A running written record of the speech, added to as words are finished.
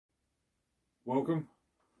Welcome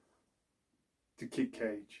to Kit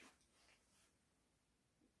Cage.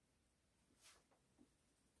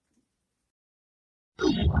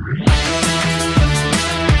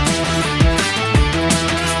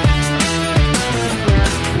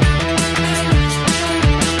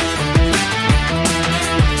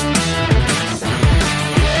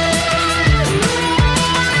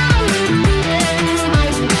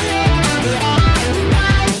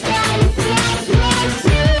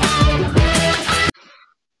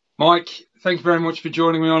 Mike, thank you very much for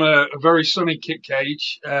joining me on a very sunny Kit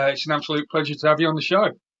Cage. It's an absolute pleasure to have you on the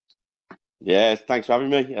show. Yeah, thanks for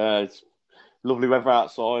having me. It's lovely weather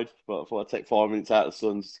outside, but I thought I'd take 5 minutes out of the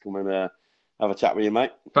sun just to come and have a chat with you,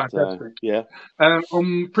 mate. Fantastic. Yeah.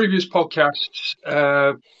 On previous podcasts,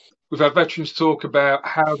 we've had veterans talk about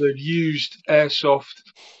how they've used Airsoft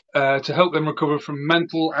to help them recover from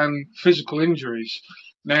mental and physical injuries.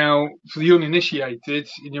 Now, for the uninitiated,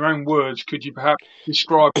 in your own words, could you perhaps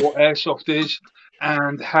describe what Airsoft is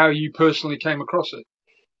and how you personally came across it?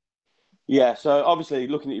 Yeah, so obviously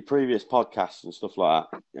looking at your previous podcasts and stuff like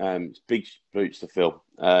that, it's big boots to fill.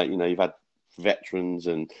 You've had veterans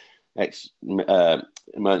and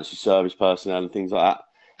emergency service personnel and things like that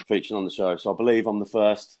featuring on the show. So I believe I'm the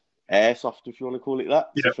first Airsoft, if you want to call it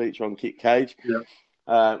that, to feature on Kit Cage,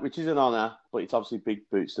 which is an honour, but it's obviously big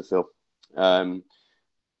boots to fill.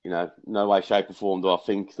 No way, shape or form do I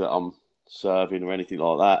think that I'm serving or anything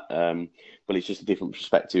like that. But it's just a different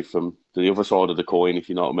perspective from the other side of the coin, if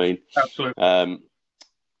you know what I mean. Absolutely.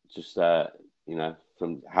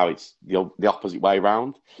 From how it's the opposite way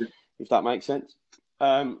round, if that makes sense.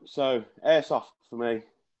 So Airsoft for me,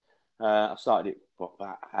 I started it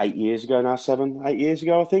about 8 years ago now, 8 years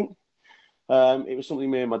ago, I think. It was something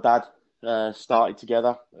me and my dad started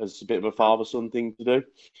together as a bit of a father-son thing to do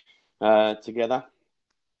together.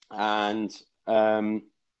 And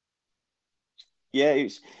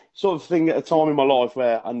it's sort of thing at a time in my life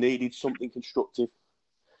where I needed something constructive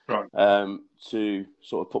to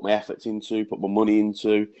sort of put my efforts into, put my money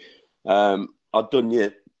into. I'd done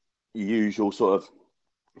your usual sort of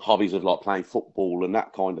hobbies of like playing football and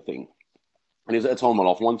that kind of thing. And it was at a time in my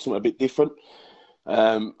life I wanted something a bit different.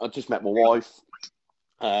 I just met my wife.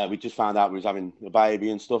 We just found out we was having a baby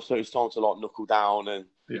and stuff. So it was time to like knuckle down and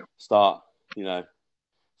start,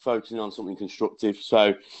 focusing on something constructive.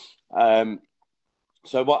 So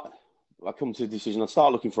what I come to the decision, I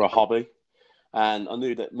started looking for a hobby, and I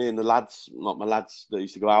knew that me and the lads, like my lads that I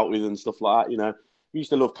used to go out with and stuff like that, we used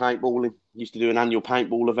to love paintballing. We used to do an annual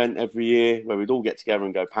paintball event every year where we'd all get together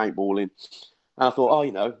and go paintballing. And I thought,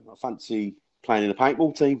 I fancy playing in a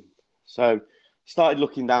paintball team. So started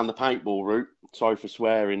looking down the paintball route. Sorry for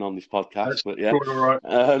swearing on this podcast, but yeah,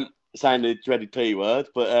 saying the dreaded P word,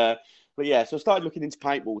 but yeah. So I started looking into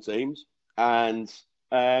paintball teams, and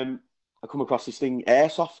I come across this thing,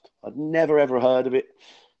 Airsoft. I'd never ever heard of it,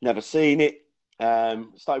 never seen it.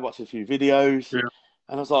 Started watching a few videos, and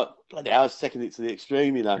I was like, bloody hell, I was taking it to the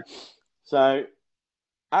extreme, So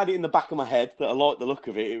I had it in the back of my head that I liked the look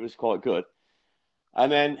of it. It was quite good.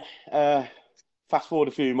 And then fast forward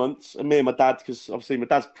a few months, and me and my dad, because obviously my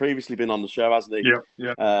dad's previously been on the show, hasn't he?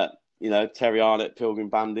 Terry Arnett, Pilgrim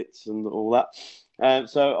Bandits, and all that.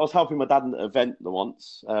 So I was helping my dad at an event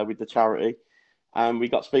once with the charity, and we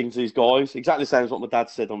got speaking to these guys, exactly the same as what my dad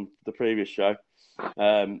said on the previous show.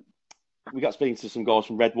 We got speaking to some guys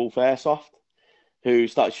from Red Wolf Airsoft who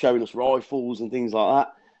started showing us rifles and things like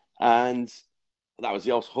that. And that was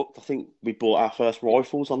the old hooked. I think we bought our first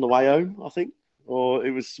rifles on the way home, I think. Or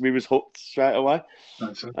we was hooked straight away.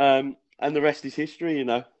 And the rest is history,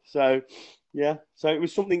 So, yeah. So it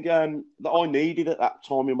was something that I needed at that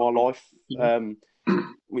time in my life,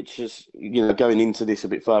 which is, going into this a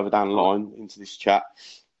bit further down the line, into this chat,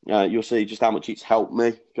 you'll see just how much it's helped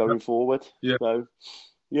me going forward. Yeah. So,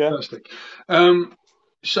 yeah. Fantastic.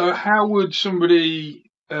 So how would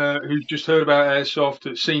somebody who's just heard about Airsoft,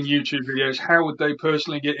 that's seen YouTube videos, how would they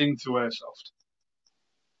personally get into Airsoft?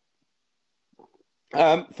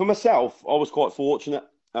 For myself, I was quite fortunate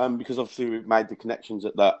because obviously we made the connections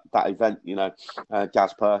at that event,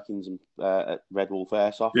 Jazz Perkins and at Red Wolf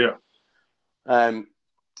Airsoft. Yeah.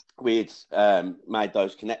 We'd made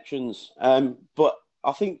those connections. But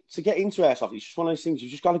I think to get into Airsoft, it's just one of those things,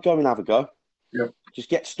 you've just got to go and have a go. Yeah. Just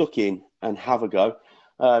get stuck in and have a go.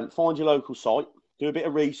 Find your local site. Do a bit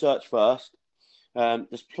of research first.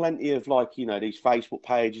 There's plenty of these Facebook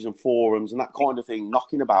pages and forums and that kind of thing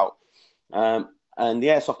knocking about. And the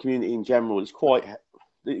Airsoft community in general is quite...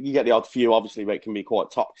 You get the odd few, obviously, where it can be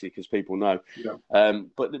quite toxic, as people know. Yeah.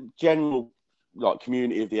 But the general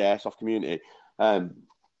community of the Airsoft community are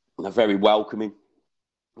very welcoming,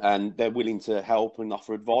 and they're willing to help and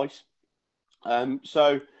offer advice.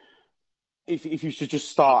 So if you should just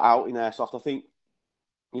start out in airsoft, I think,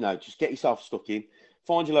 just get yourself stuck in,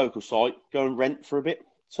 find your local site, go and rent for a bit,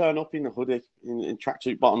 turn up in a hoodie, in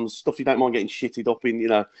tracksuit bottoms, stuff you don't mind getting shitted up in,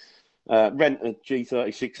 rent a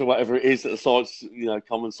G36 or whatever it is that the sites,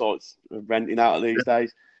 common sites are renting out of these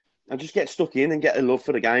days, and just get stuck in and get a love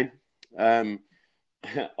for the game. I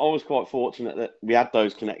was quite fortunate that we had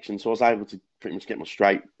those connections, so I was able to pretty much get my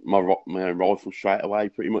rifle straight away,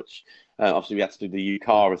 pretty much. Obviously, we had to do the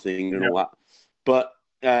UCARA thing and all that, but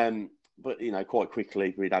quite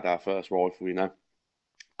quickly we'd had our first rifle, and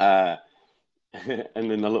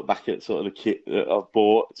then I look back at sort of the kit that I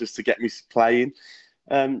bought just to get me playing,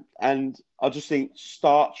 and I just think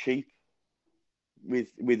start cheap with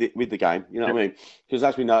the game, you know what I mean? Because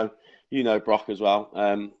as we know, Brock as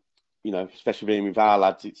well. Especially being with our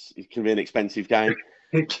lads, it can be an expensive game.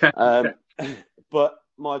 But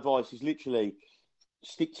my advice is literally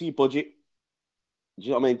stick to your budget. Do you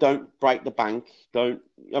know what I mean? Don't break the bank.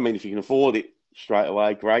 If you can afford it straight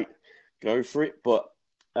away, great, go for it. But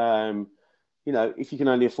if you can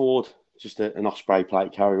only afford just an Osprey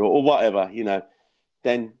plate carrier or whatever,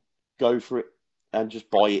 then go for it and just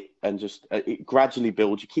buy it, and just it gradually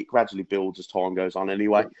builds. Your kit gradually builds as time goes on,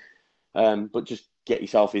 anyway. But just get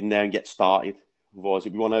yourself in there and get started. Otherwise,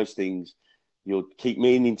 it'll be one of those things you'll keep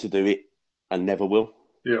meaning to do it and never will.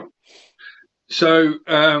 Yeah. So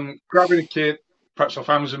grabbing a kit, perhaps off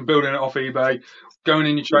Amazon, building it off eBay, going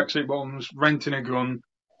in your tracksuit bottoms, renting a gun,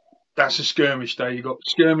 that's a skirmish day. You've got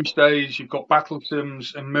skirmish days, you've got battle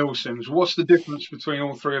sims and mil sims. What's the difference between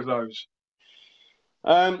all three of those?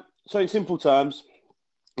 So in simple terms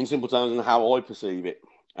and how I perceive it,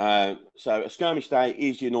 so a skirmish day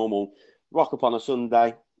is your normal rock up on a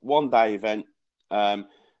Sunday, 1 day event.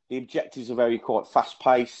 The objectives are very quite fast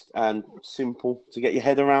paced and simple to get your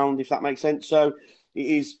head around, if that makes sense. So it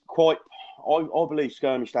is quite, I believe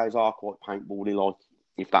skirmish days are quite paintball-y like,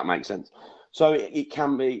 if that makes sense. So it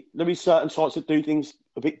can be, there is certain sites that do things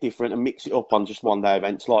a bit different and mix it up on just 1 day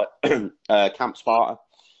events, like Camp Sparta.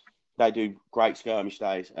 They do great skirmish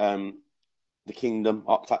days. The Kingdom,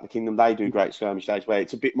 Octac the Kingdom, they do great skirmish days where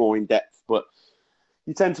it's a bit more in depth, but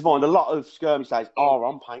you tend to find a lot of skirmish days are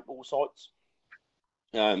on paintball sites.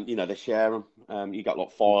 They share them. You got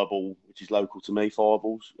like Fireball, which is local to me,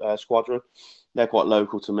 Fireball's squadron. They're quite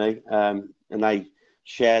local to me, and they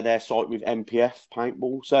share their site with MPF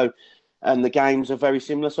paintball. So, and the games are very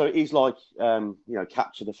similar. So it is like,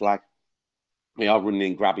 capture the flag. We are running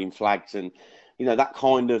in, grabbing flags, and that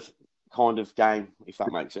kind of game, if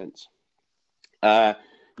that makes sense.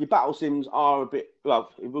 Your battle sims are a bit, well,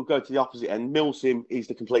 we'll go to the opposite end. Mil sim is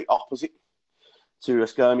the complete opposite to a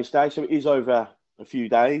skirmish day. So it is over a few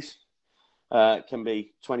days. It can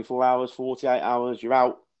be 24 hours, 48 hours. You're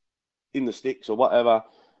out in the sticks or whatever,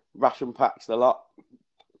 ration packs the lot.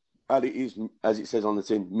 And it is, as it says on the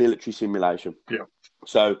tin, military simulation. Yeah.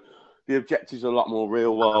 So the objectives are a lot more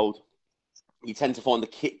real world. You tend to find the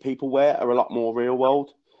kit people wear are a lot more real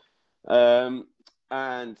world.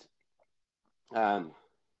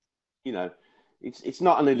 It's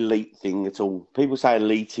not an elite thing at all. People say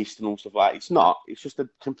elitist and all stuff like that. It's not. It's just a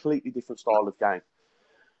completely different style of game.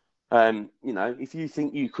 If you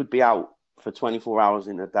think you could be out for 24 hours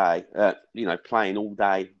in a day, playing all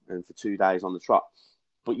day and for 2 days on the trot,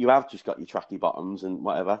 but you have just got your tracky bottoms and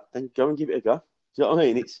whatever, then go and give it a go. Do you know what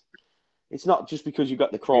I mean? It's not just because you've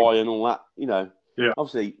got the cry and all that, Yeah.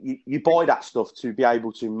 Obviously, you buy that stuff to be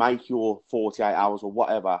able to make your 48 hours or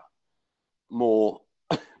whatever more.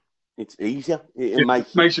 It's easier. It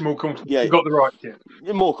makes you more comfortable. Yeah, you've got the right kit.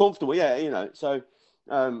 You're more comfortable, yeah. So,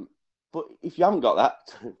 but if you haven't got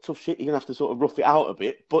that, tough shit, you're gonna have to sort of rough it out a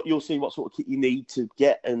bit. But you'll see what sort of kit you need to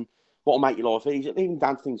get and what will make your life easier. Even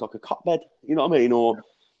down to things like a cot bed, you know what I mean, or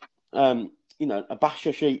a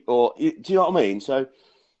basher sheet, or do you know what I mean? So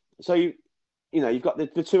you've got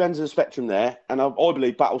the two ends of the spectrum there, and I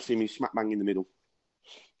believe Battle Sim is smack bang in the middle.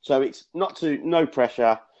 So it's no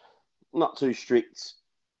pressure, not too strict,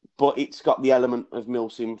 but it's got the element of Mil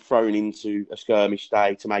Sim thrown into a skirmish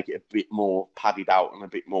day to make it a bit more padded out and a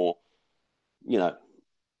bit more, a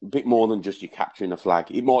bit more than just you capturing a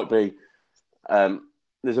flag. It might be,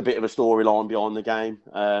 there's a bit of a storyline behind the game,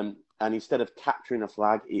 and instead of capturing a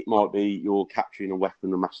flag, it might be you're capturing a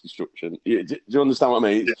weapon of mass destruction. Do you understand what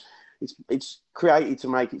I mean? It's created to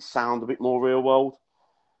make it sound a bit more real world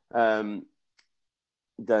than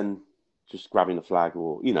just grabbing a flag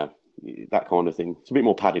or, that kind of thing. It's a bit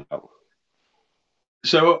more padded out.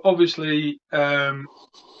 So obviously, to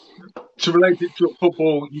relate it to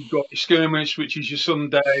football, you've got your skirmish, which is your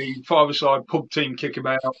Sunday five-a-side pub team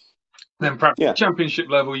kickabout. Then perhaps at championship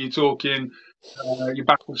level, you're talking your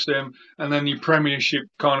Battle Sim, and then your Premiership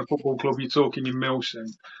kind of football club, you're talking your Mill Sim.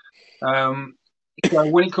 So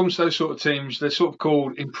when it comes to those sort of teams, they're sort of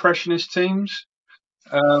called impressionist teams.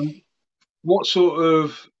 What sort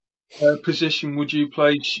of position would you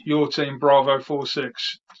place your team, Bravo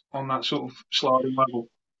 46, on that sort of sliding level?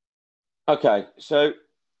 Okay, so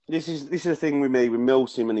this is the thing with me with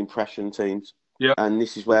Milsim and impression teams, Yeah, and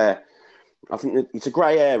this is where I think that it's a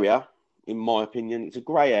grey area, in my opinion. It's a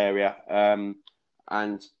grey area,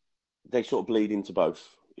 and they sort of bleed into both,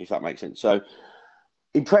 if that makes sense. So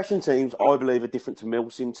impression teams, I believe, are different to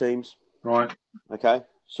Milsim teams. right. Okay,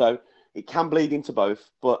 so it can bleed into both,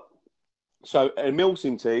 but so a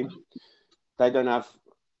Milsim team, they don't have.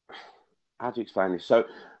 How do you explain this? So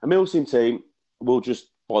a Milsim team will just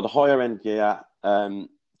buy the higher end gear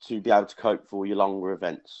to be able to cope for your longer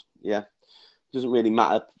events. Yeah, doesn't really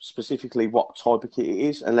matter specifically what type of kit it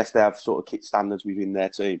is, unless they have sort of kit standards within their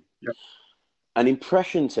team. Yeah, An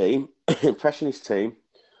impression team, impressionist team,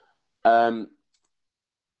 um,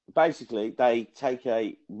 basically they take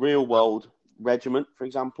a real world regiment, for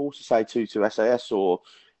example, so say 22 SAS or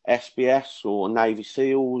SBS or Navy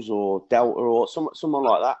SEALs or Delta or someone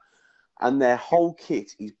like that, and their whole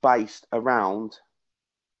kit is based around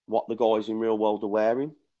what the guys in real world are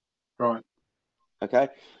wearing. right. Okay,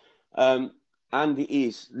 and it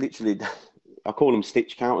is literally, I call them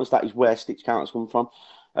stitch counters. That is where stitch counters come from.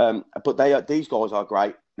 But these guys are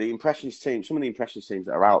great. The impressionist teams, some of the impressionist teams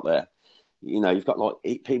that are out there, you've got like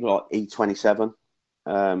people like E27,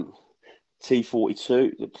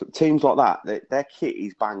 T42, teams like that. Their kit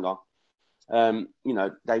is bang on.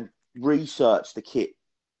 They research the kit.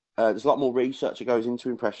 There's a lot more research that goes into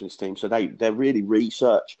impressionist teams, so they really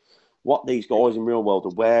research what these guys in real world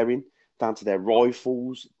are wearing, down to their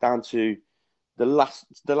rifles, down to the last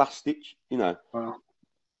stitch, Wow.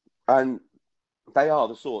 and they are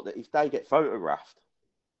the sort that if they get photographed,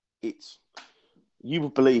 it's you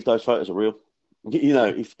would believe those photos are real.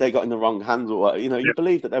 If they got in the wrong hands or what, Yeah, you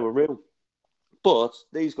believe that they were real. But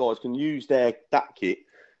these guys can use that kit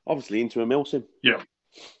obviously into a Milsim. yeah,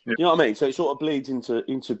 yeah. You know what I mean? So it sort of bleeds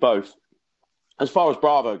into both. As far as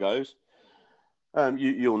Bravo goes,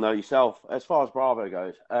 you'll know yourself. As far as Bravo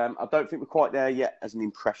goes, I don't think we're quite there yet as an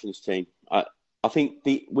impressionist team. I think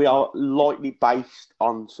we are lightly based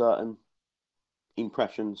on certain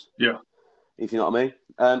impressions, Yeah. if you know what I mean.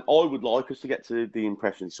 I would like us to get to the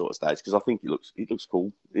impression sort of stage because I think it looks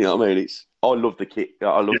cool. You know what I mean? I love the kit.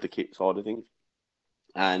 I love the kit side of things,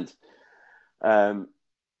 and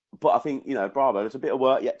but I think Bravo. There's a bit of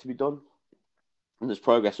work yet to be done, and there's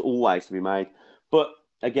progress always to be made. But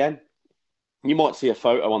again, you might see a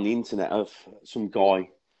photo on the internet of some guy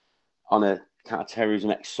on a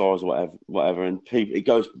counter-terrorism exercise or whatever, and it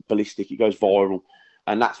goes ballistic, it goes viral,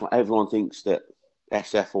 and that's what everyone thinks that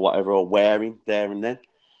SF or whatever are wearing there and then.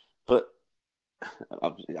 But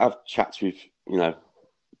I've chats with my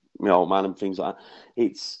old man and things like that.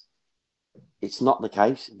 It's not the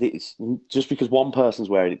case. It's just because one person's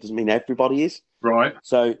wearing it doesn't mean everybody is. Right.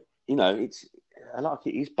 So it's a lot of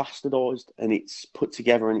it is bastardized and it's put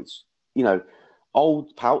together and it's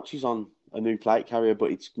old pouches on a new plate carrier,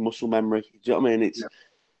 but it's muscle memory. Do you know what I mean? It's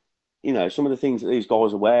some of the things that these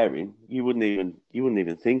guys are wearing, you wouldn't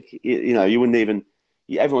even think. You wouldn't even.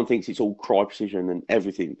 Everyone thinks it's all cry precision and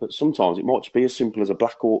everything, but sometimes it might just be as simple as a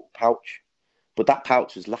Black Hawk pouch. But that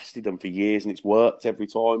pouch has lasted them for years and it's worked every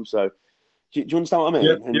time. So do you understand what I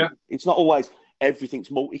Yeah, mean? And yeah, it's not always everything's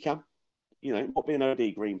multicam. It might be an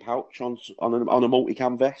OD green pouch on a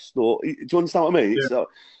multicam vest, or do you understand what I mean?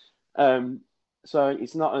 yeah. So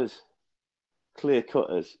it's not as clear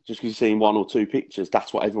cut as just because you've seen one or two pictures.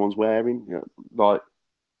 That's what everyone's wearing, But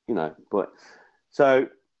so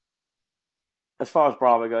as far as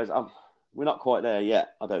Bravo goes, we're not quite there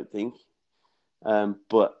yet. I don't think,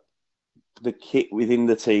 but the kit within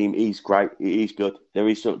the team is great. It is good.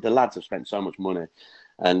 The lads have spent so much money,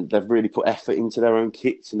 and they've really put effort into their own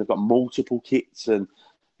kits, and they've got multiple kits, and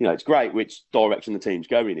it's great which direction the team's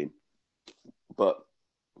going in. But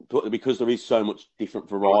because there is so much different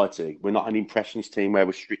variety, we're not an impressionist team where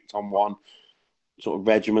we're strict on one sort of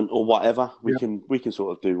regiment or whatever. We can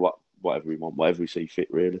sort of do whatever we want, whatever we see fit,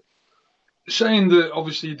 really. Saying that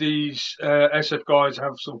obviously these SF guys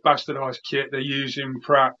have sort of bastardized kit, they're using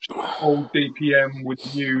perhaps old DPM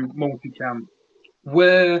with new multicam.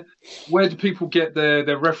 Where do people get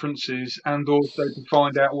their references and also to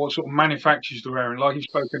find out what sort of manufacturers they're wearing? Like you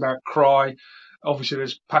spoke about Cry, obviously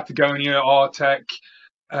there's Patagonia, Artec.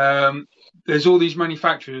 There's all these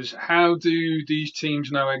manufacturers. How do these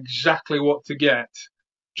teams know exactly what to get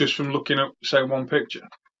just from looking at, say, one picture?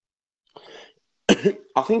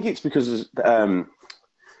 I think it's because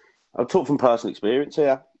I'll talk from personal experience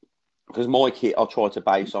here because my kit I try to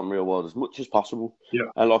base on real world as much as possible. Yeah.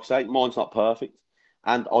 And like I say, mine's not perfect,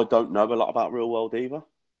 and I don't know a lot about real world either.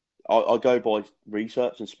 I go by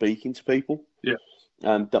research and speaking to people. Yeah.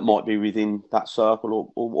 That might be within that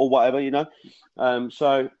circle or whatever, you know.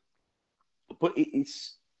 So, but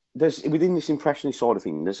it's there's within this impressionist side of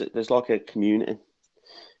things, there's like a community,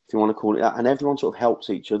 if you want to call it that, and everyone sort of helps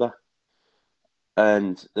each other.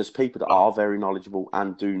 And there's people that are very knowledgeable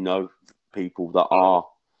and do know people that are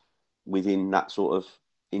within that sort of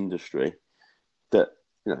industry that,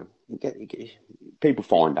 you know, people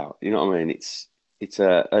find out, you know what I mean?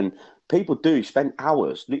 And people do spend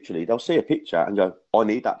hours, literally, they'll see a picture and go, I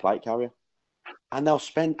need that plate carrier. And they'll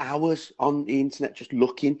spend hours on the internet just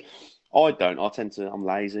looking. I don't. I'm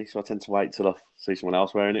lazy, so I tend to wait till I see someone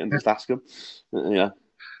else wearing it and just ask them. Yeah.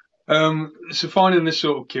 So finding this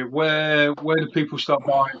sort of kit, where do people start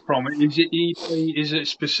buying it from? Is it eBay? Is it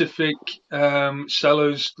specific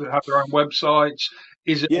sellers that have their own websites?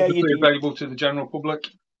 Is it Yeah, obviously available to the general public?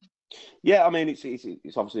 yeah. I mean, it's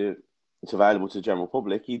obviously it's available to the general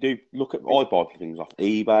public. You do look at I buy things off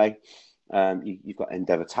eBay. You've got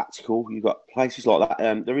Endeavour Tactical. You've got places like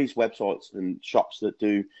that. There is websites and shops that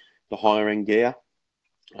do the higher end gear.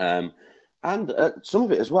 And some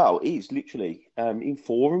of it as well is literally in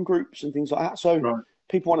forum groups and things like that. So Right.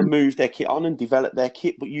 people want to move their kit on and develop their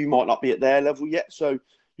kit, but you might not be at their level yet. So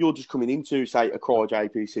you're just coming into, say, a Cry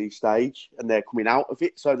JPC stage, and they're coming out of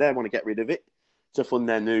it. So they want to get rid of it to fund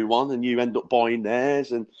their new one, and you end up buying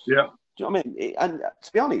theirs. And Yeah. do you know what I mean? And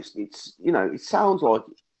to be honest, it's, you know, it sounds like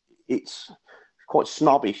it's quite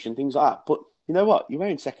snobbish and things like that. But you know what? You're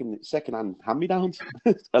wearing second-hand hand-me-downs,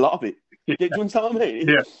 a lot of it. Yeah. Do you understand what I mean?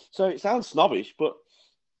 Yeah. So it sounds snobbish, but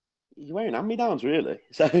you're wearing hand-me-downs, really.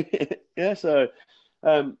 So yeah, so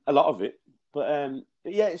a lot of it. But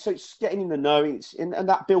yeah, so it's getting in the know, and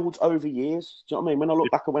that builds over years. Do you know what I mean? When I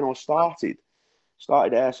look back at when I started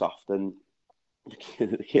Airsoft and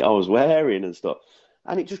the kit I was wearing and stuff,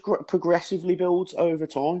 and it just progressively builds over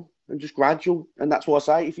time and just gradual. And that's what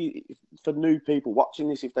I say, for new people watching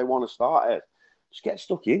this, if they want to start it, just get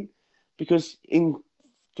stuck in, because in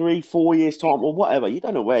 3-4 years time or whatever, you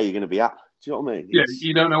don't know where you're going to be at. Do you know what I mean? Yeah,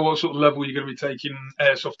 you don't know what sort of level you're going to be taking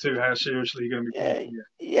Airsoft to, how seriously you're going to be taking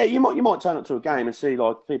it. Yeah, you might turn up to a game and see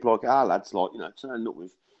like people like our lads, like, you know, turning up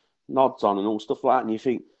with nods on and all stuff like that, and you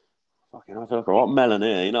think, fucking, I feel like a right melon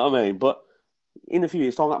here, you know what I mean? But in a few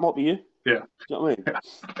years' time, that might be you. Yeah. Do you know what I mean?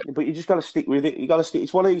 Yeah. But you just got to stick with it. You got to stick.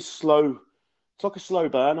 It's one of these slow. It's like a slow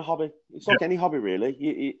burner hobby. It's like any hobby,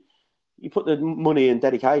 really. You put the money and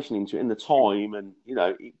dedication into it and the time, and, you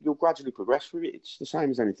know, you'll gradually progress with it. It's the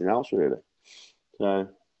same as anything else, really.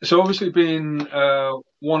 So obviously, being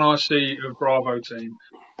one RC of Bravo team,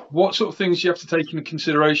 what sort of things do you have to take into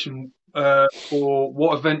consideration for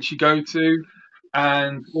what events you go to,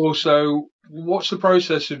 and also what's the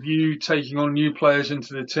process of you taking on new players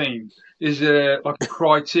into the team? Is there like a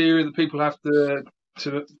criteria that people have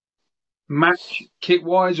to match kit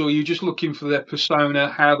wise, or are you just looking for their persona,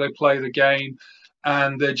 how they play the game,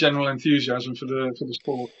 and their general enthusiasm for the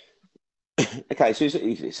sport? Okay, so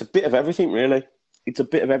it's a bit of everything, really. It's a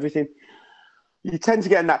bit of everything. You tend to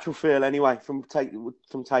get a natural feel anyway from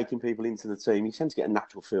taking people into the team. You tend to get a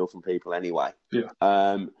natural feel from people anyway.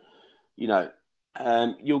 Yeah. You know,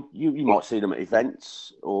 you might see them at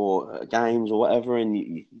events or games or whatever, and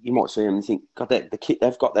you might see them and think, God, the kit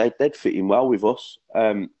they've got, they'd fit in well with us.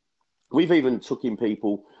 We've even took in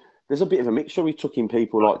people. There's a bit of a mixture. We took in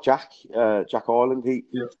people like Jack Ireland.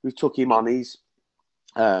 We took him on. He's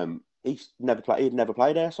never played. He'd never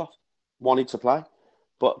played Airsoft. Wanted to play,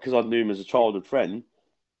 but because I knew him as a childhood friend,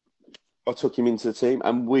 I took him into the team,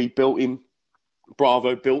 and we built him.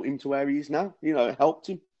 Bravo built him to where he is now. You know, it helped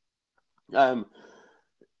him.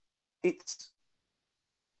 It's,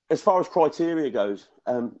 as far as criteria goes,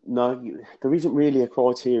 no, there isn't really a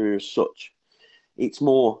criteria as such. It's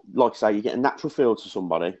more like, say, you get a natural feel to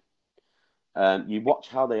somebody. You watch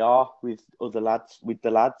how they are with the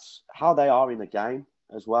lads, how they are in the game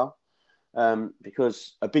as well.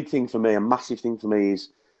 Because a big thing for me, a massive thing for me, is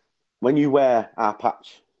when you wear our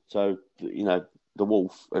patch. So, you know, the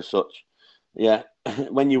wolf as such. Yeah,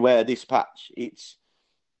 when you wear this patch, it's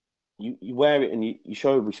you wear it and you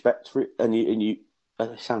show respect for it, and you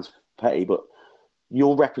it sounds petty, but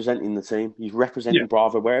you're representing the team. You're representing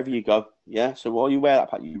Bravo wherever you go. Yeah. So while you wear that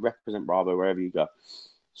patch, you represent Bravo wherever you go.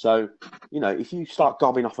 So, you know, if you start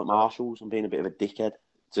gobbing off at Marshalls and being a bit of a dickhead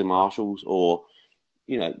to Marshalls, or,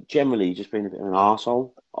 you know, generally just being a bit of an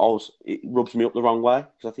arsehole, it rubs me up the wrong way,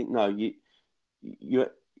 because I think, no, you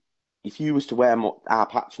if you was to wear our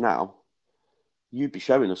patch now, you'd be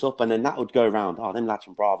showing us up, and then that would go around. Oh, them lads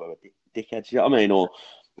from Bravo are dickheads. You know what I mean? Or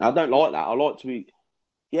I don't like that. I like to be.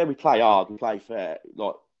 Yeah, we play hard, we play fair,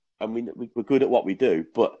 like, and we're good at what we do,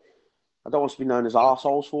 but I don't want us to be known as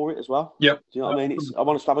arseholes for it as well. Yep. Do you know what I mean? I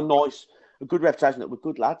want us to have a good reputation that we're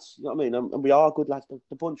good lads. You know what I mean? And we are good lads.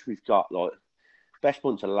 The bunch we've got, like, best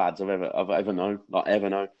bunch of lads I've ever known, like ever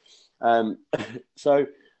known. So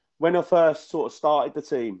when I first sort of started the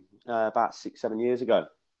team about 6-7 years ago,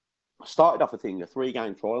 I started off a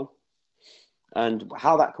 3-game trial, and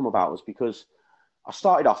how that come about was because I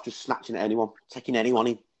started off just snatching at anyone, taking anyone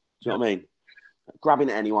in. Do you know what I mean?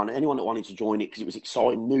 Grabbing at anyone that wanted to join it because it was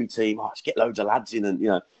exciting, new team. Oh, let's get loads of lads in,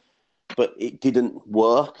 and but it didn't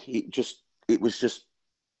work. There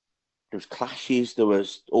was clashes, there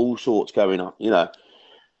was all sorts going on,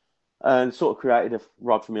 and sort of created a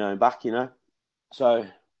rod for my own back, So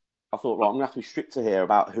I thought, right, I'm gonna have to be stricter here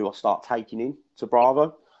about who I start taking in to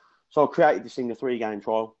Bravo. So I created this 3-game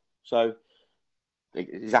trial. So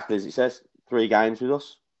exactly as it says, 3 games with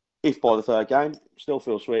us. If by the 3rd game, still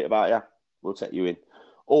feel sweet about you, we'll take you in.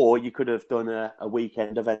 Or you could have done a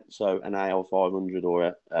weekend event, so an AL 500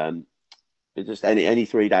 or just any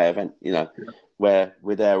 3-day event, where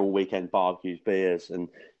we're there all weekend, barbecues, beers, and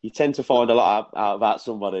you tend to find a lot out about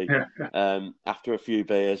somebody after a few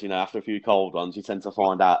beers, after a few cold ones, you tend to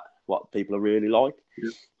find out what people are really like.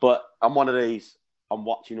 Yeah. But I'm one of these, I'm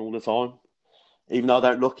watching all the time. Even though I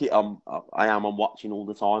don't look it, I'm watching all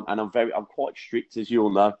the time, and I'm quite strict, as you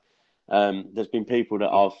all know. There's been people that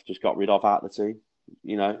I've just got rid of out of the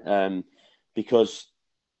team, because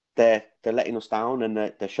they're letting us down and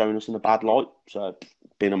they're showing us in a bad light. So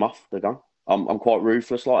bin them off, they're gone. I'm quite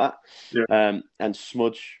ruthless like Yeah. that. And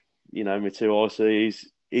Smudge, my 2 IC,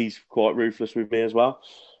 he's quite ruthless with me as well.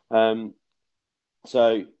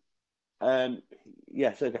 So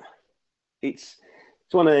it's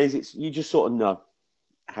one of these. It's, you just sort of know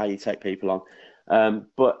how you take people on.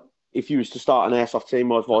 But if you was to start an airsoft team,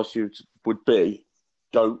 my advice to you would be,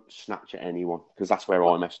 don't snatch at anyone, because that's where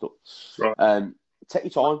I messed up. Right. Take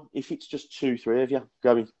your time. If it's just 2-3 of you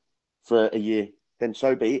going for a year, then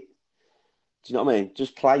so be it. Do you know what I mean?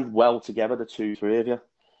 Just play well together, the 2-3 of you,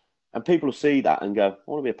 and people will see that and go, "I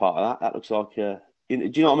want to be a part of that. That looks like." Do you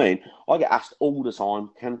know what I mean? I get asked all the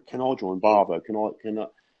time, "Can I join Bravo? Can I?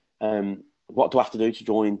 What do I have to do to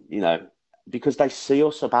join?" Because they see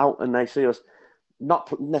us about, and they see us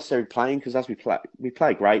not necessarily playing, because as we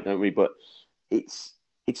play great, don't we? But it's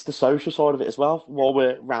the social side of it as well. While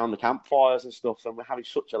we're round the campfires and stuff, and we're having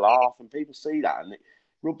such a laugh, and people see that, and it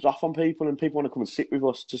rubs off on people, and people want to come and sit with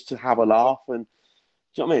us just to have a laugh. And do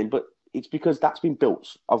you know what I mean? But it's because that's been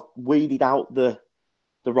built. I've weeded out the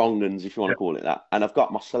wrong uns, if you want to call it that, and I've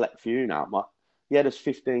got my select few now. There's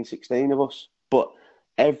 15, 16 of us, but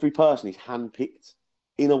every person is handpicked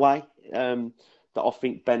in a way that I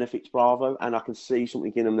think benefits Bravo, and I can see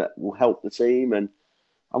something in them that will help the team. And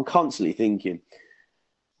I'm constantly thinking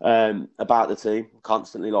about the team,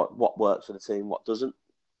 constantly, like, what works for the team, what doesn't.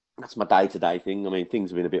 That's my day-to-day thing. I mean, things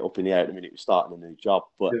have been a bit up in the air at the minute. We're starting a new job,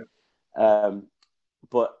 but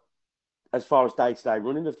as far as day-to-day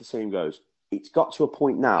running of the team goes, it's got to a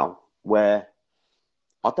point now where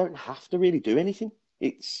I don't have to really do anything.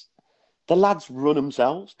 It's the lads run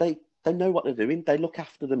themselves. They know what they're doing. They look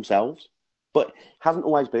after themselves. But it hasn't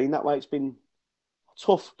always been that way. It's been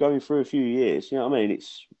tough going through a few years. You know what I mean?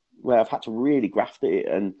 It's where I've had to really graft at it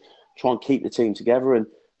and try and keep the team together and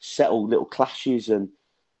settle little clashes and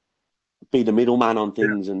be the middleman on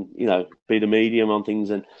things, and be the medium on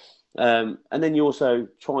things, and then you also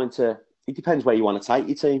trying to. It depends where you want to take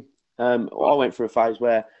your team. I went through a phase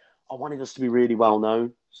where I wanted us to be really well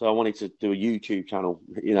known, so I wanted to do a YouTube channel.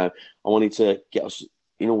 I wanted to get us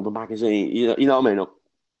in all the magazines. You know what I mean?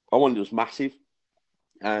 I wanted us massive,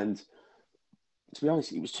 and to be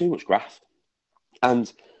honest, it was too much graft,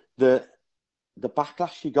 and the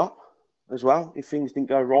backlash you got as well if things didn't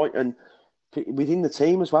go right, and within the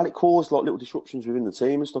team as well, it caused like little disruptions within the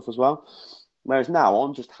team and stuff as well. Whereas now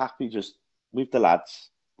I'm just happy just with the lads.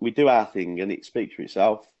 We do our thing and it speaks for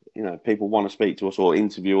itself. People want to speak to us or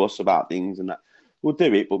interview us about things, and that we'll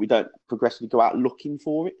do it, but we don't progressively go out looking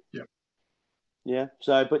for it. Yeah.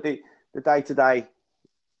 So, but the day-to-day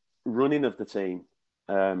running of the team,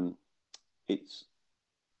 it's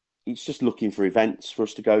just looking for events for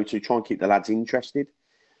us to go to, try and keep the lads interested,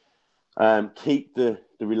 keep the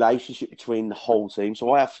relationship between the whole team.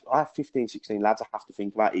 So I have 15, 16 lads. I have to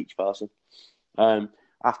think about each person. I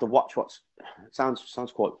have to watch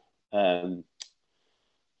sounds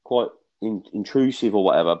quite intrusive or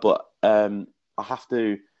whatever, but I have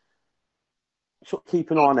to sort of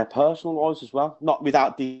keep an eye on their personal lives as well, not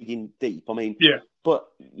without digging deep. I mean, But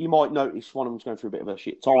you might notice one of them's going through a bit of a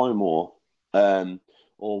shit time, or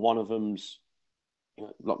one of them's,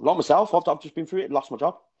 like myself, I've just been through it, lost my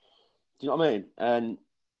job. Do you know what I mean?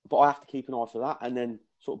 But I have to keep an eye for that, and then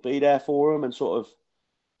sort of be there for them, and sort of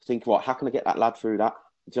think, right, how can I get that lad through that?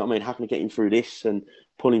 Do you know what I mean? How can I get him through this and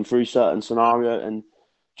pull him through certain scenario, and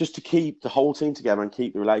just to keep the whole team together and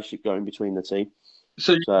keep the relationship going between the team.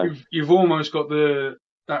 So So you've almost got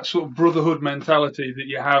that sort of brotherhood mentality that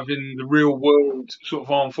you have in the real world sort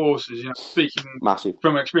of armed forces. Speaking massive.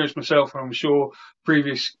 from experience myself, and I'm sure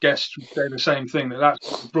previous guests would say the same thing, that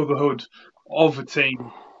brotherhood of a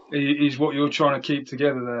team is what you're trying to keep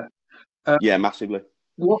together there. Yeah, massively.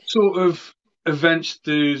 What sort of events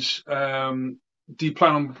do you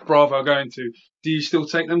plan on Bravo going to? Do you still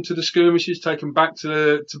take them to the skirmishes, take them back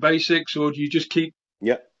to basics, or do you just keep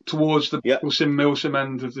towards the Milsim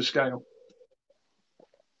end of the scale?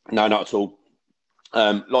 No, not at all.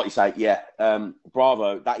 Like you say,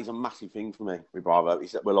 Bravo, that is a massive thing for me with Bravo,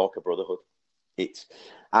 is that we're like a brotherhood.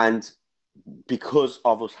 And because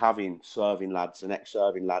of us having serving lads and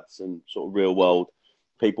ex-serving lads and sort of real world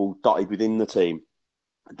people dotted within the team,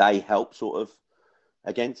 they help sort of,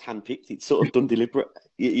 against handpicked, it's sort of done deliberate.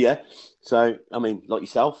 Yeah. So, I mean, like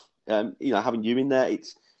yourself, having you in there,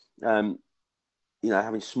 it's,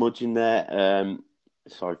 having Smudge in there.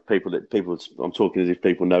 Sorry, people, I'm talking as if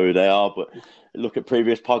people know who they are, but look at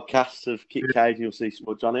previous podcasts of Kick Cage, you'll see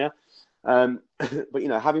Smudge on here.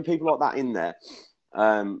 But, having people like that in there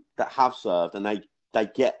that have served, and they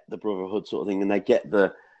get the brotherhood sort of thing, and they get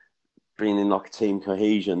the being in like a team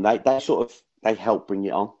cohesion, they help bring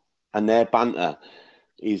it on. And their banter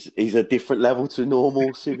is a different level to normal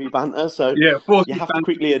civvy banter. So you have to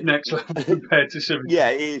quickly next level compared to civvy. Yeah,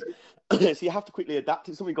 it is. So you have to quickly adapt.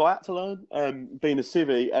 It's something I had to learn, being a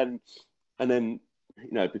civvy, and then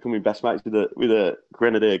becoming best mates with a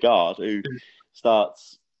Grenadier Guard who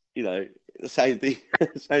starts saying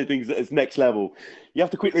things that is next level. You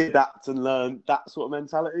have to quickly adapt and learn that sort of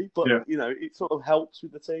mentality. But it sort of helps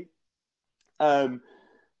with the team.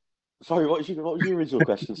 Sorry, what was your original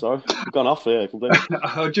question? Sorry, I've gone off here completely.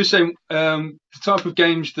 I was just saying, the type of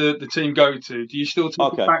games that the team go to, do you still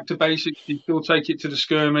take it back to basics? Do you still take it to the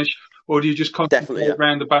skirmish, or do you just concentrate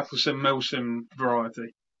around the battle sim, mil sim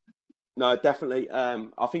variety? No, definitely.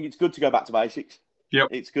 I think it's good to go back to basics. Yep.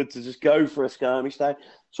 It's good to just go for a skirmish day.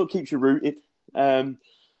 Sort of keeps you rooted. Going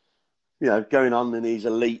on in these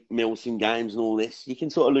elite mil sim games and all this, you can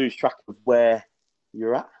sort of lose track of where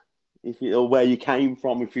you're at. Or where you came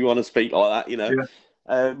from, if you want to speak like that,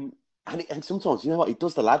 and sometimes, it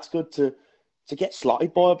does the lads good to get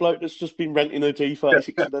slotted by a bloke that's just been renting a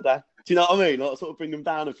G36 for the day. Do you know what I mean? Like, sort of bring them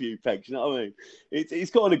down a few pegs. You know what I mean? It's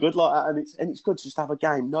kind of good like that, and it's good to just have a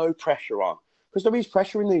game, no pressure on, because there is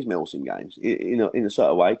pressure in these Milsim games, in a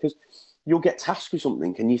certain way, because you'll get tasked with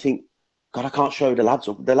something, and you think, God, I can't show the lads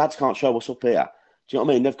up. The lads can't show us up here. Do you know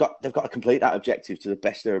what I mean? They've got to complete that objective to the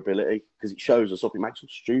best of their ability, because it shows us up. It makes us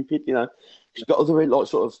stupid, You've got other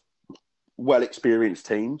sort of well-experienced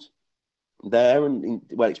teams there and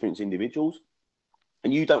well-experienced individuals,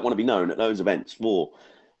 and you don't want to be known at those events for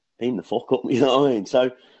being the fuck up. You know what I mean?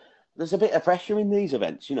 So there's a bit of pressure in these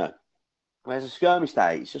events, Whereas a skirmish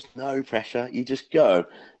day, it's just no pressure. You just go.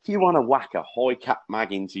 If you want to whack a high cap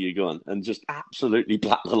mag into your gun and just absolutely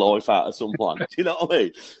black the life out of someone, do you know what I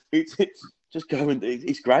mean? It's just go, and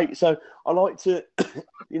it's great. So I like to,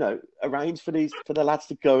 arrange for the lads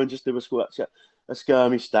to go and just do a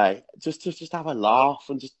skirmish day, just have a laugh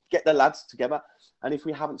and just get the lads together. And if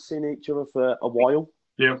we haven't seen each other for a while,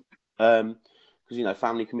 because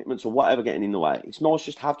family commitments or whatever getting in the way, it's nice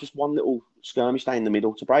just to have just one little skirmish day in the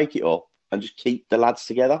middle to break it up and just keep the lads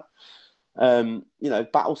together.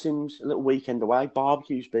 Battle sims, a little weekend away,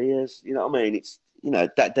 barbecues, beers. You know what I mean? It's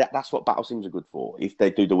that's what battle sims are good for. If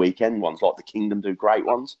they do the weekend ones, like the Kingdom do great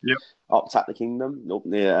ones. Yep. Up the Kingdom, up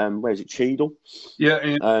near where is it, Cheadle?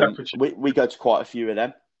 Yeah, we go to quite a few of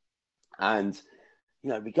them, and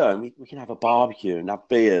we go and we can have a barbecue and have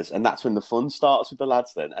beers, and that's when the fun starts with the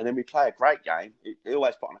lads then. And then we play a great game. We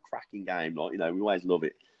always put on a cracking game, we always love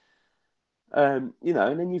it. And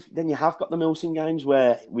then you have got the Milsim games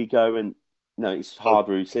where we go and it's hard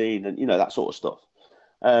routine and that sort of stuff.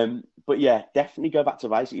 But yeah, definitely go back to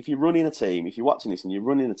basics. If you're running a team, if you're watching this and you're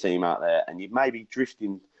running a team out there and you're maybe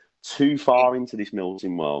drifting too far into this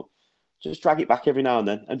Milsim world, just drag it back every now and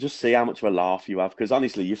then and just see how much of a laugh you have. Because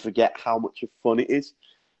honestly, you forget how much of fun it is.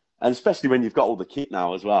 And especially when you've got all the kit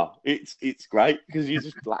now as well. It's great because you're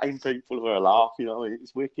just flatting people for a laugh,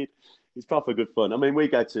 it's wicked. It's proper good fun. I mean, we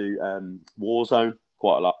go to Warzone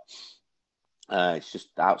quite a lot. It's just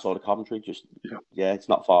outside of Coventry. It's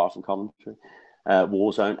not far from Coventry.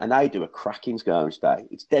 Warzone, and they do a cracking skirmish day.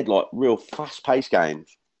 It's dead like real fast-paced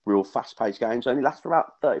games. Only last for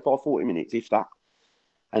about 35, 40 minutes, if that.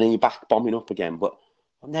 And then you're back bombing up again. But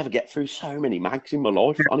I'll never get through so many mags in my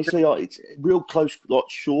life. Honestly, like, it's real close, like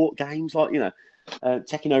short games, like,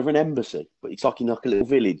 taking over an embassy. But it's like in like a little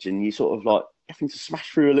village, and you sort of like having to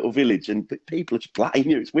smash through a little village, and people are just playing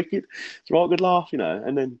you. It's wicked. It's a right good laugh,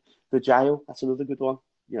 And then the jail, that's another good one.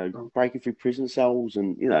 Breaking through prison cells,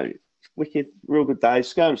 and it's wicked. Real good days.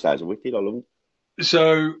 Skirmish days are wicked. I love them.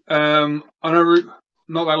 So I know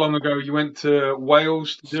not that long ago you went to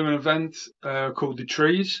Wales to do an event called the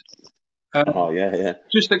Trees. Oh yeah.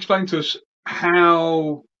 Just explain to us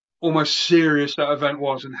how almost serious that event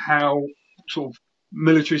was and how sort of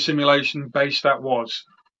military simulation based that was.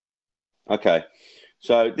 Okay.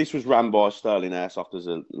 So this was run by Sterling Airsoft, as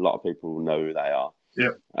a lot of people know who they are.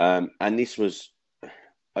 Yeah. And it was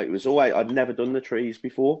always, I'd never done the Trees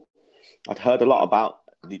before. I'd heard a lot about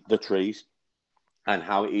the Trees and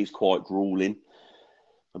how it is quite grueling.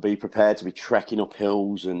 I'd be prepared to be trekking up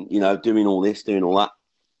hills and, doing all this, doing all that.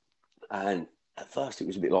 And at first it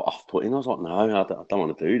was a bit like off-putting. I was like, no, I don't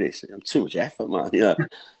want to do this. I'm too much effort, man.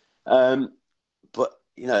 But,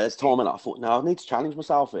 as time went on, I thought, no, I need to challenge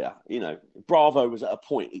myself here. Bravo was at a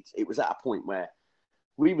point, it was at a point where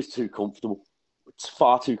we was too comfortable. It's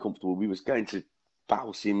far too comfortable. We was going to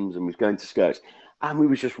battle sims and we was going to skirts, and we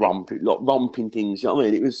was just romping things. You know what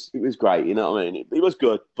I mean? It was great. You know what I mean? It was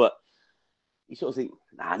good, but you sort of think,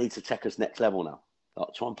 I need to take us next level now.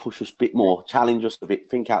 Like, try and push us a bit more, challenge us a bit,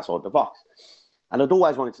 think outside the box. And I'd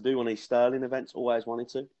always wanted to do one of these Sterling events. Always wanted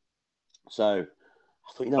to. So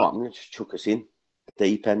I thought, what? I'm going to just chuck us in the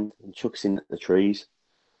deep end and chuck us in the Trees,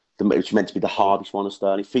 which meant to be the hardest one of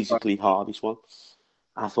Sterling, physically hardest one.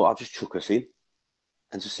 And I thought, I'll just chuck us in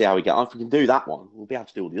and just see how we get on. If we can do that one, we'll be able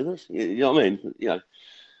to do all the others. You know what I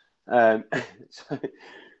mean?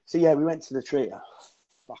 So yeah, we went to the Tree. Oh,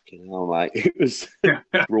 fucking hell, mate. It was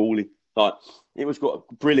grueling. Like, it was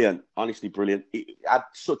brilliant, honestly brilliant. It had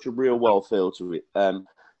such a real world feel to it.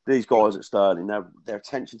 These guys at Sterling, their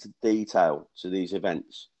attention to detail to these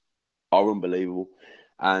events are unbelievable.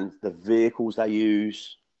 And the vehicles they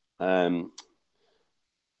use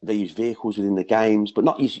vehicles within the games, but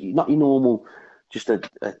not your normal, just a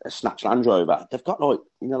snatch Land Rover. They've got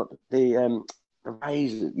the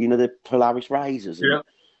razors, the Polaris razors,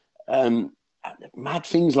 and mad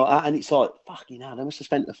things like that. And it's like, fucking hell, they must have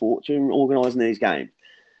spent a fortune organising these games.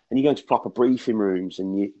 And you go into proper briefing rooms,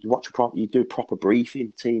 and you do proper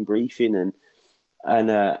briefing, team briefing, and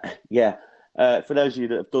for those of you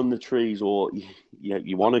that have done the Trees, or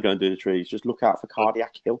you want to go and do the Trees, just look out for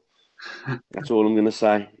Cardiac Hill. That's all I'm going to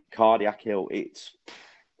say. Cardiac Hill, it's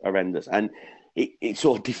horrendous, and it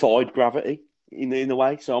sort of defied gravity in a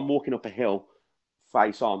way. So I'm walking up a hill,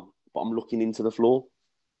 face on, but I'm looking into the floor.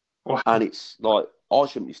 Wow. And it's like, I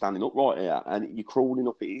shouldn't be standing up right here, and you're crawling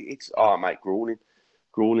up. It's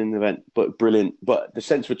grueling event, but brilliant. But the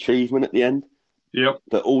sense of achievement at the end,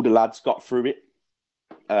 that all the lads got through it.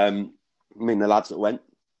 The lads that went,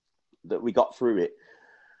 that we got through it,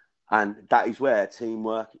 and that is where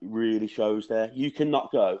teamwork really shows. There, you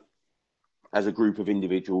cannot go as a group of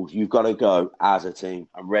individuals. You've got to go as a team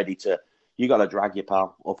and ready to. You got to drag your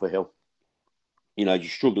pal up a hill. You're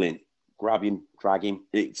struggling. Grab him, drag him.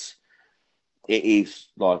 It is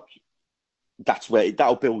like, that's where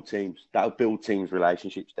that'll build teams. That'll build teams'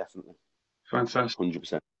 relationships, definitely. Fantastic.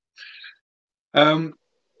 100%.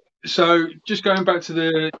 So just going back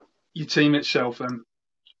to your team itself, then,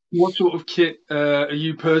 what sort of kit are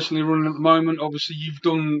you personally running at the moment? Obviously, you've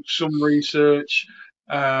done some research,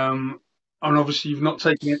 and obviously you've not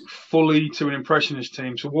taken it fully to an impressionist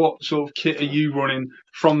team. So what sort of kit are you running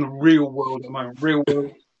from the real world at the moment? Real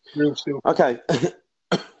world. Real steel. Okay.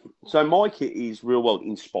 So my kit is real world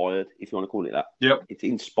inspired, if you want to call it that. Yep. It's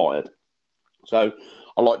inspired. So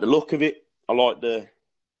I like the look of it. I want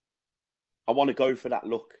to go for that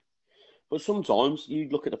look. But sometimes you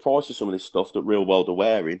look at the price of some of this stuff that real world are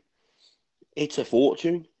wearing, it's a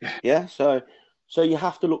fortune. Yeah. So you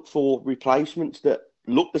have to look for replacements that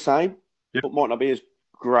look the same, but might not be as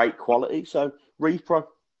great quality. So repro.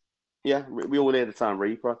 Yeah, we all hear the term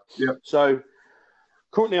repro. Yeah. So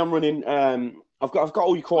currently, I'm running. I've got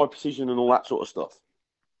all your Cryo Precision and all that sort of stuff.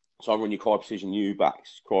 So I run your Cryo Precision U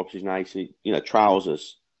backs, Cryo Precision AC,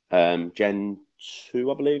 trousers. Gen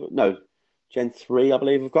 2, I believe. No, Gen 3, I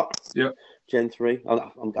believe I've got. Yeah. Gen 3.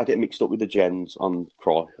 I get mixed up with the gens on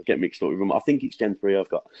Cryo. I get mixed up with them. I think it's Gen 3 I've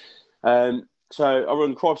got. So I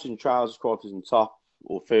run Cryo Precision trousers, Cryo Precision top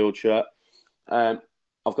or field shirt. I've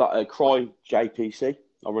got a Cryo JPC.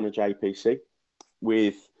 I run a JPC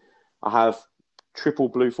I have triple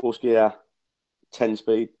Blue Force gear 10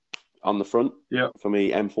 speed on the front for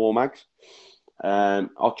me M4 mags.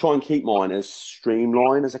 I'll try and keep mine as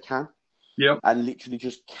streamlined as I can. And literally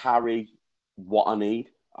just carry what I need.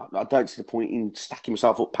 I don't see the point in stacking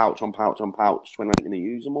myself up pouch on pouch on pouch when I'm going to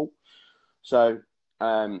use them all. So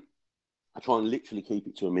I try and literally keep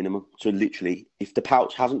it to a minimum. So literally, if the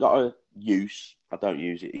pouch hasn't got a use, I don't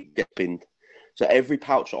use it. It gets binned. So every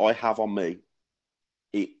pouch that I have on me,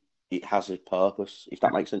 it has a purpose, if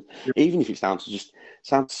that makes sense. Even if it's down to just,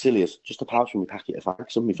 sounds silly as just a pouch from my packet of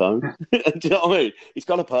fags on my phone. Do you know what I mean? It's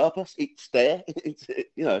got a purpose. It's there. It's,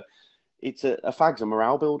 you know, it's a fag's a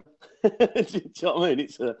morale builder. Do you know what I mean?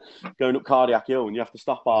 It's going up Cardiac Hill and you have to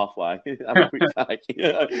stop halfway, have a quick fag.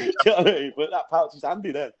 You know? Do you know what I mean? But that pouch is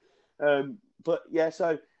handy then. But yeah,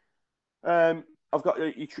 so I've got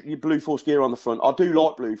your Blue Force gear on the front. I do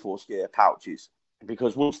like Blue Force gear pouches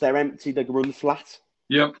because once they're empty, they run flat.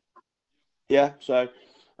 Yeah. So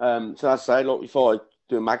as I say, like if I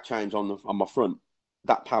do a mag change on my front,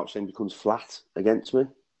 that pouch then becomes flat against me,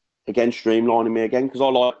 again streamlining me again because I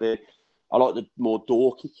like the more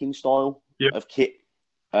door kicking style of kit.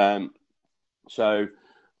 So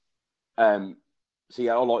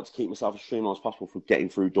yeah, I like to keep myself as streamlined as possible for getting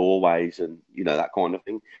through doorways and that kind of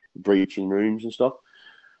thing, breaching rooms and stuff.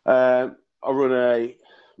 I run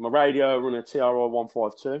my radio. I run a TRI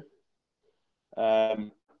 152.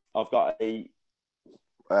 I've got a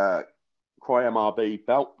Cry MRB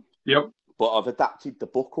belt. But I've adapted the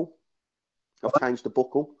buckle. I've changed the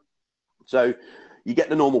buckle. So you get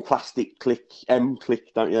the normal plastic M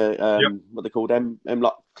click, don't you? What they called M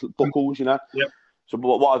like buckles, So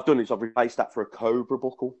what I've done is I've replaced that for a Cobra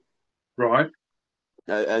buckle. Right.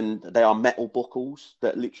 And they are metal buckles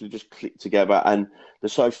that literally just click together, and they're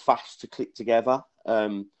so fast to click together.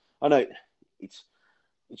 I know it's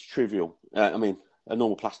trivial. I mean, a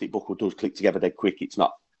normal plastic buckle does click together dead quick. It's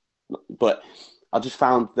not, but I just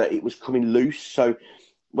found that it was coming loose. So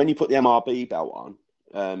when you put the MRB belt on,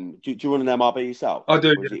 do you run an MRB yourself? I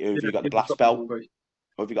do. Or have you got the blast belt? Or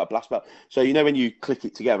have you got a blast belt? So when you click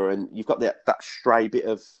it together and you've got that stray bit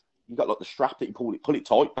of, you've got like the strap that you pull it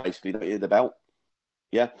tight, basically, don't you, the belt.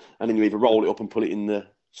 Yeah. And then you either roll it up and put it in the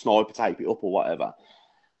sniper, tape it up or whatever.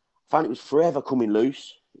 I found it was forever coming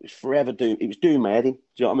loose. It was forever it was doing my head in. Do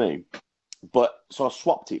you know what I mean? But so I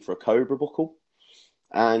swapped it for a Cobra buckle.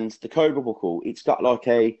 And the Cobra buckle, it's got like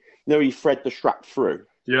you thread the strap through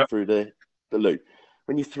the loop.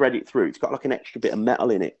 When you thread it through, it's got like an extra bit of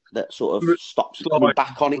metal in it that sort of stops it coming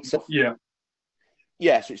back on itself.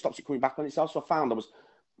 Yeah, so it stops it coming back on itself. So I found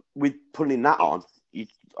with pulling that on,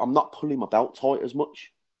 I'm not pulling my belt tight as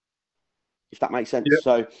much, if that makes sense.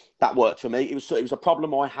 So that worked for me. It was a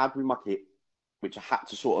problem I had with my kit, which I had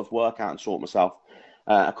to sort of work out and sort myself.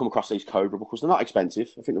 I come across these Cobra buckles. They're not expensive.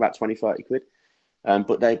 I think they're about 20, 30 quid.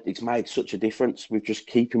 But it's made such a difference with just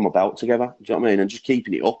keeping my belt together. Do you know what I mean? And just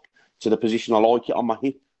keeping it up to the position I like it on my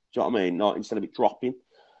hip. Do you know what I mean? Not instead of it dropping.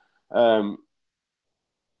 So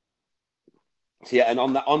yeah, and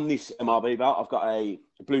on this MRB belt, I've got a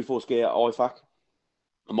Blue Force gear IFAC,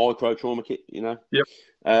 a micro trauma kit.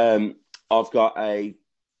 I've got a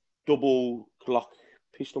double Glock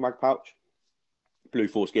pistol mag pouch, Blue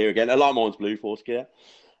Force gear again. A lot of mine's Blue Force gear.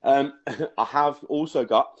 I have also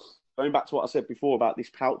got, going back to what I said before about this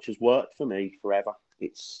pouch has worked for me forever.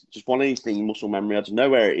 It's just one of these things, muscle memory. I just know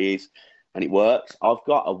where it is and it works. I've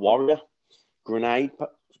got a Warrior grenade pouch,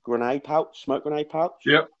 smoke grenade pouch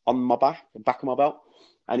on my back of my belt.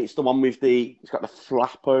 And it's the one with it's got the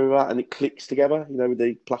flap over and it clicks together, with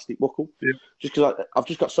the plastic buckle. Just because I've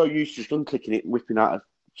just got so used to just unclicking it and whipping out of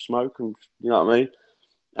smoke, and you know what I mean?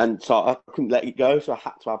 And so I couldn't let it go, so I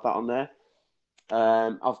had to have that on there.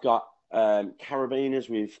 I've got carabiners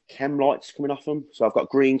with chem lights coming off them. So I've got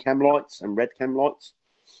green chem lights and red chem lights.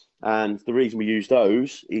 And the reason we use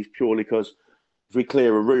those is purely because if we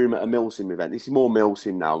clear a room at a milsim event, this is more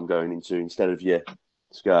milsim now I'm going into instead of your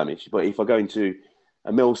skirmish. But if I go into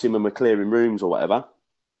a milsim and we're clearing rooms or whatever,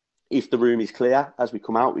 if the room is clear, as we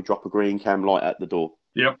come out, we drop a green chem light at the door.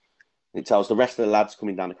 It tells the rest of the lads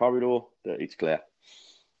coming down the corridor that it's clear.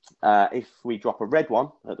 If we drop a red one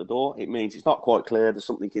at the door, it means it's not quite clear. There's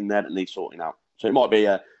something in there that needs sorting out. So it might be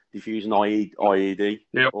a diffusing IED,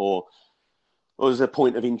 or there's a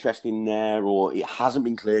point of interest in there, or it hasn't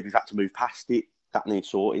been cleared. We've had to move past it. That needs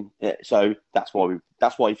sorting. So that's why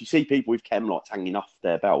if you see people with chem lights hanging off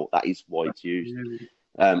their belt, that is why it's used.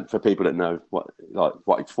 For people that know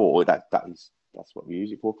what it's for, that's what we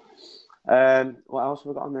use it for. What else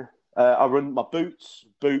have I got on there? I run my boots.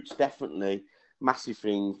 Boots, definitely. Massive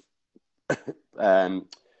thing.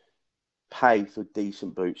 Pay for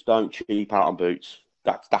decent boots. Don't cheap out on boots.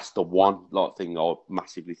 That's the one thing I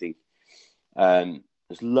massively think.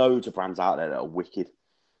 There's loads of brands out there that are wicked.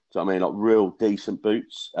 Do you know what I mean? Like real decent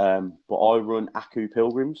boots. But I run Aku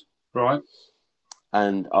Pilgrims. Right.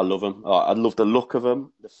 And I love them. I love the look of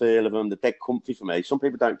them, the feel of them. They're dead comfy for me. Some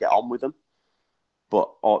people don't get on with them,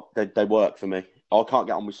 but they work for me. I can't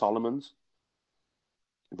get on with Solomon's,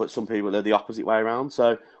 but some people are the opposite way around.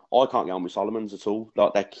 So I can't get on with Solomon's at all.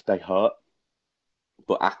 Like they hurt,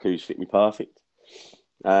 but Aku's fit me perfect.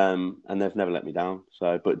 And they've never let me down.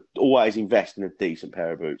 So, but always invest in a decent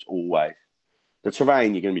pair of boots. Always. The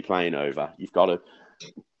terrain you're going to be playing over, you've got to.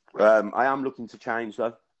 I am looking to change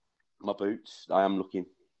though. My boots. I am looking.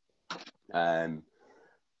 I'm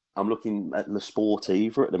looking at Le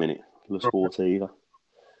Sportiva at the minute. Le Sportiva.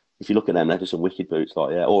 If you look at them, they're just some wicked boots,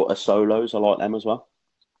 like or a Solos. I like them as well.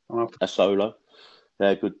 A Solo.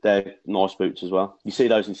 They're good. They're nice boots as well. You see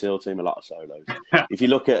those in SEAL Team, a lot of Solos. If you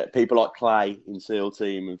look at people like Clay in SEAL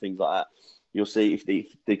Team and things like that, you'll see if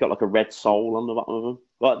they've got like a red sole on the bottom of them.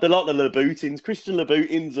 Like they're like the Louboutins, Christian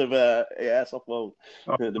Louboutins of Airsoft world,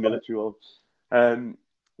 the military world.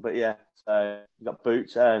 But yeah, so you got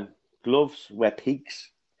boots, gloves. Wear Pigs,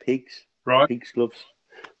 right? Pigs gloves,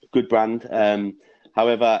 good brand.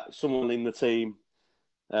 However, someone in the team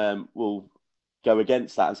will go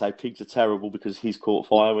against that and say Pigs are terrible because he's caught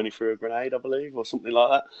fire when he threw a grenade, I believe, or something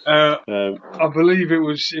like that. I believe it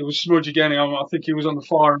was Smudge again. I think he was on the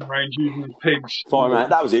firing range using his Pigs. Firing range.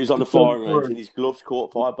 That was it. He was on the firing range and his gloves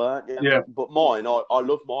caught fire, burnt. Yeah. But mine, I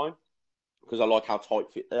love mine because I like how tight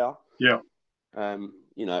fit they are. Yeah.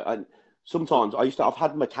 You know, and sometimes I've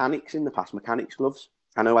had mechanics in the past, mechanics gloves,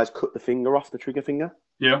 and I always cut the finger off the trigger finger.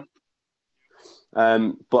 Yeah.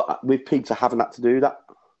 But with Pigs, I haven't had to do that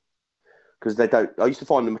because they don't. I used to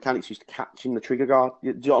find the mechanics used to catch in the trigger guard. Do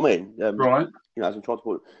you know what I mean? Right. You know, as I'm trying to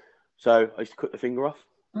put it. So I used to cut the finger off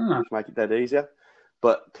to make it dead easier.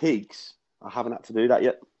 But Pigs, I haven't had to do that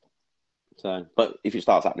yet. So, but if it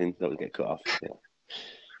starts happening, they'll get cut off.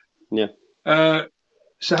 Yeah.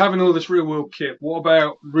 So having all this real world kit, what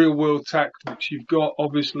about real world tactics? You've got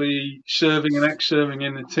obviously serving and ex-serving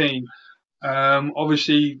in the team.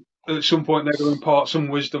 Obviously, at some point they're going to impart some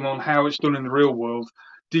wisdom on how it's done in the real world.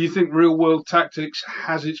 Do you think real world tactics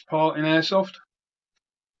has its part in Airsoft?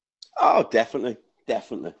 Oh, definitely.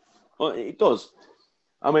 Well, it does.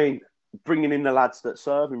 I mean, bringing in the lads that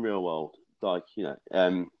serve in real world, like, you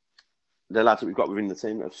know, the lads that we've got within the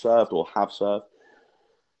team that have served or have served,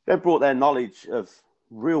 they've brought their knowledge of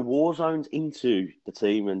real war zones into the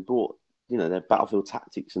team and brought, you know, their battlefield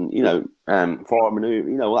tactics and, you know, fire maneuver,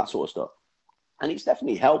 you know, all that sort of stuff. And it's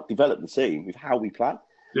definitely helped develop the team with how we play.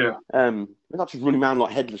 Yeah. We're not just running around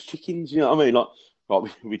like headless chickens, you know what I mean?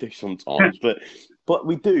 Like we do sometimes, but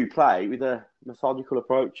we do play with a methodical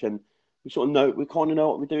approach and we kind of know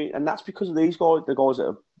what we're doing. And that's because of these guys, the guys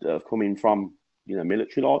that have come in from, you know,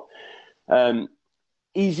 military life.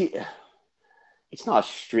 It's not as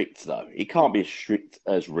strict, though. It can't be as strict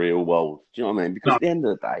as real world. Do you know what I mean? Because at the end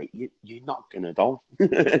of the day, you're not going to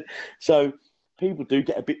die. So people do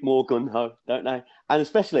get a bit more gun-ho, don't they? And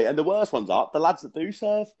the worst ones are the lads that do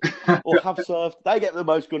serve or have served. They get the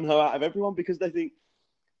most gun-ho out of everyone because they think,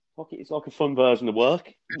 fuck it, it's like a fun version of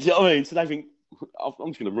work. Do you know what I mean? So they think, I'm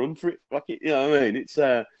just going to run for it. Like it, you know what I mean?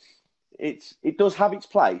 It does have its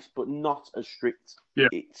place, but not as strict. Yeah.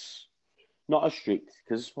 It's not as strict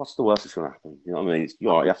because what's the worst that's going to happen? You know what I mean? You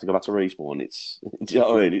have to go back to respawn. Do you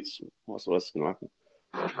know what I mean? What's the worst that's going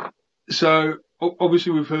to happen? So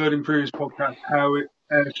obviously we've heard in previous podcasts how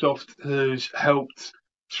Airsoft has helped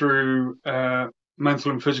through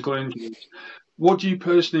mental and physical injuries. What do you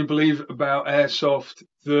personally believe about Airsoft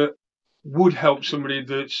that would help somebody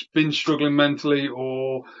that's been struggling mentally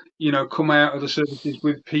or, you know, come out of the services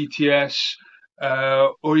with PTS?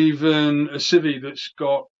 Or even a civvy that's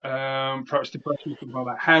got perhaps depression or something like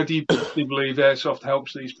that. How do you believe Airsoft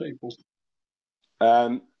helps these people?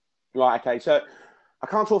 Right, okay. So I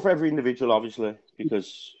can't talk for every individual, obviously,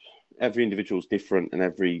 because every individual is different and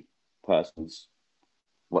every person's,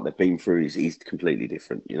 what they've been through is completely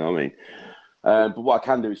different, you know what I mean? But what I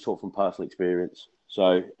can do is talk from personal experience.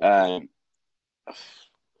 So, where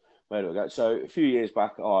do I go? So a few years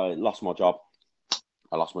back, I lost my job.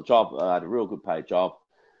 I had a real good paid job.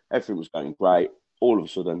 Everything was going great. All of a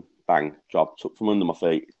sudden, bang, job took from under my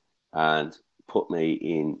feet and put me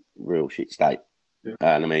in real shit state. Yeah.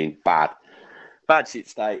 And I mean, bad shit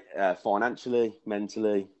state, financially,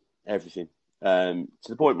 mentally, everything. To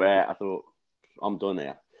the point where I thought, I'm done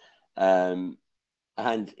here. And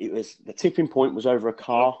the tipping point was over a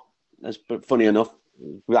car. But funny enough,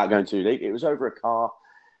 without going too deep, it was over a car.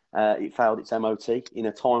 It failed its MOT in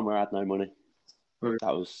a time where I had no money.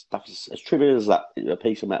 That was as trivial as that, a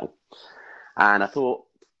piece of metal. And I thought,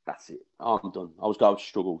 that's it. I'm done. I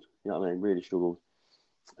struggled. You know what I mean? Really struggled.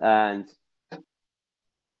 And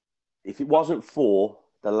if it wasn't for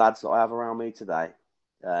the lads that I have around me today,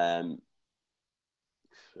 who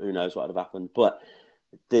knows what would have happened. But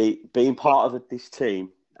being part of this team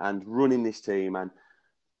and running this team and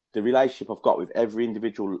the relationship I've got with every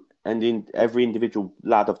individual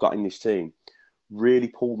lad I've got in this team really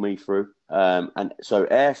pulled me through. And so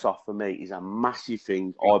airsoft for me is a massive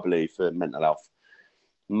thing, I believe, for mental health.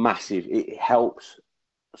 Massive. It helps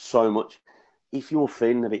so much. If you're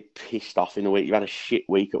feeling a bit pissed off in a week, you've had a shit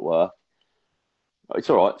week at work, it's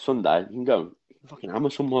all right. Sunday, you can go fucking hammer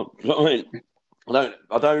someone. You know what I mean?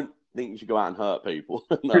 I don't think you should go out and hurt people.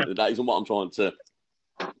 No, that isn't what I'm trying to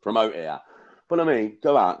promote here. But I mean,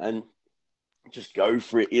 go out and just go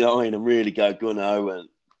for it, you know what I mean, and really go gunno, and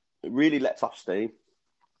it really lets off steam.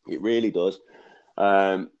 It really does.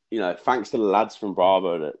 You know, thanks to the lads from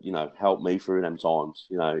Bravo that, you know, helped me through them times.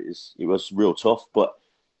 You know, it was real tough, but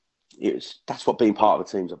that's what being part of a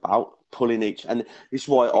team's about, pulling each. And this is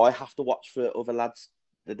why I have to watch for other lads,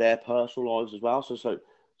 their personal lives as well. So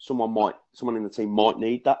someone in the team might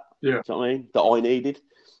need that. Yeah. You know what I mean? That I needed.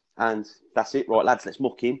 And that's it, right, lads, let's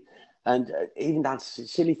muck in. And even down to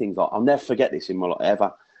silly things like, I'll never forget this in my life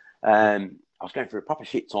ever. I was going through a proper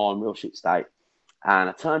shit time, real shit state. And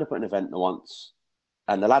I turned up at an event once,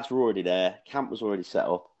 and the lads were already there. Camp was already set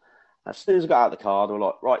up. As soon as I got out of the car, they were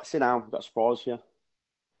like, right, sit down, we've got a surprise for you.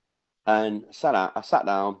 And I sat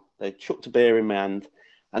down, they chucked a beer in my hand,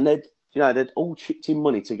 and they'd all chipped in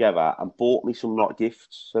money together and bought me some like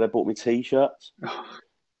gifts. So they bought me t-shirts.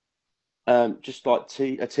 Just like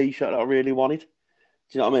a t-shirt that I really wanted.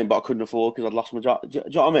 Do you know what I mean? But I couldn't afford because I'd lost my job. Do you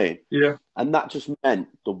know what I mean? Yeah. And that just meant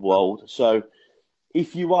the world. So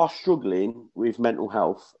if you are struggling with mental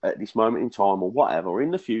health at this moment in time or whatever, or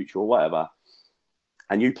in the future or whatever,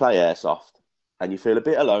 and you play airsoft and you feel a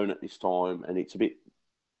bit alone at this time and it's a bit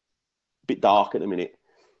dark at the minute,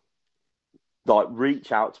 like,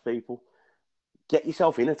 reach out to people. Get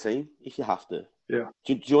yourself in a team if you have to. Yeah.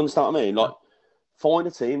 Do you understand what I mean? Like, find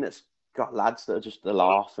a team that's got lads that are just a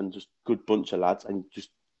laugh and just good bunch of lads, and just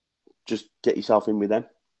get yourself in with them,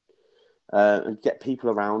 and get people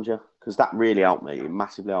around you, because that really helped me. It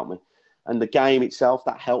massively helped me. And the game itself,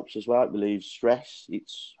 that helps as well. It relieves stress.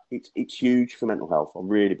 It's huge for mental health. I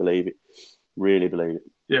really believe it. Really believe it.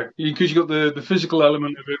 Yeah, because you've got the physical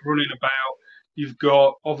element of it running about. You've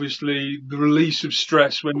got obviously the release of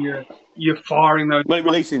stress when you're firing those. Well, it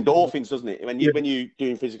releases endorphins, doesn't it? When you're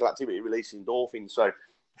doing physical activity, it releases endorphins. So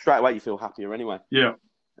straight away you feel happier anyway. Yeah.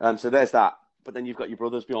 So there's that. But then you've got your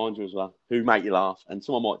brothers behind you as well, who make you laugh. And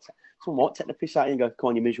someone might take the piss out of you and go, "Come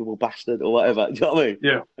on, you miserable bastard," or whatever. Do you know what I mean?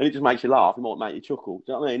 Yeah. And it just makes you laugh. It might make you chuckle. Do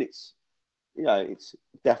you know what I mean? It's, it's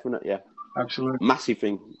definite. Yeah. Absolutely. Massive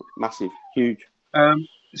thing. Massive. Huge.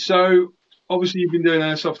 So obviously you've been doing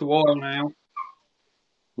airsoft a while now.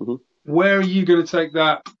 Mm-hmm. Where are you going to take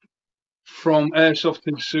that from airsoft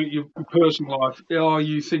into your personal life? Are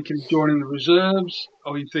you thinking of joining the reserves?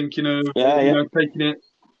 Are you thinking of taking it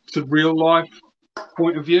to real life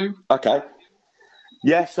point of view? Okay.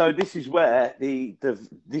 Yeah, so this is where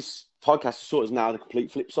this podcast is sort of now the complete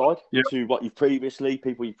flip side to what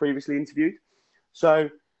people you've previously interviewed. So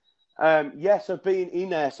so being in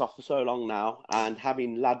airsoft for so long now and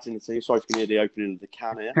having lads in the team. Sorry if you can hear the opening of the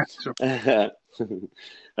can here.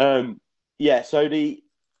 So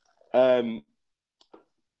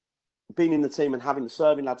being in the team and having the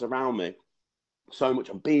serving lads around me so much,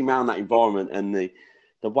 and being around that environment and the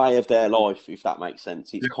way of their life, if that makes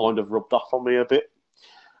sense, it's kind of rubbed off on me a bit.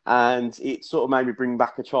 And it sort of made me bring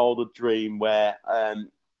back a childhood dream where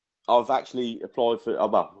I've actually applied for,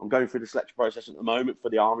 I'm going through the selection process at the moment for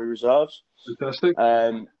the Army Reserves. Fantastic.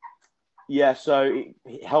 So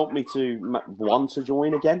it helped me to want to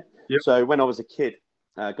join again. Yep. So when I was a kid,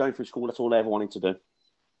 going through school, that's all I ever wanted to do,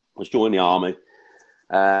 was join the Army.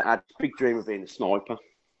 I had a big dream of being a sniper,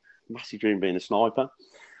 massive dream of being a sniper,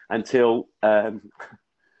 until a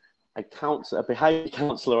behaviour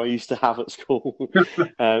counsellor I used to have at school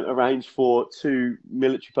arranged for 2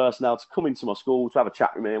 military personnel to come into my school to have a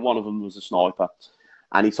chat with me, and one of them was a sniper.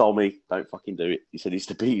 And he told me, "Don't fucking do it." He said, "It's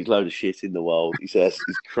the biggest load of shit in the world." He says,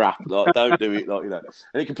 "It's crap. Like, don't do it." Like,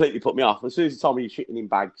 and it completely put me off. As soon as he told me you're shitting in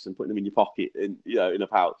bags and putting them in your pocket and in a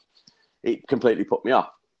pouch, it completely put me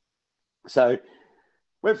off. So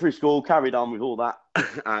went through school, carried on with all that,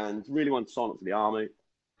 and really wanted to sign up for the Army.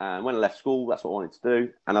 And when I left school, that's what I wanted to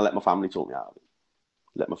do. And I let my family talk me out of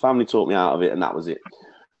it. And that was it.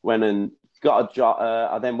 Went and got a job.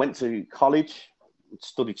 I then went to college,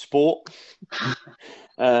 studied sport.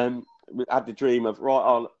 Had the dream of,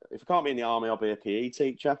 if I can't be in the Army, I'll be a PE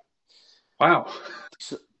teacher. Wow.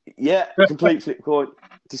 Yeah, complete flip coin.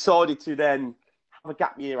 Decided to then have a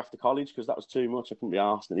gap year after college because that was too much. I couldn't be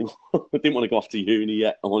asked anymore. I didn't want to go off to uni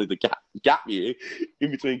yet. I wanted the gap year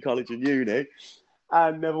in between college and uni.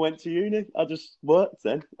 And never went to uni. I just worked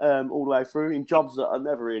then all the way through in jobs that I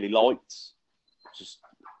never really liked. Just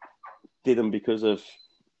did them because of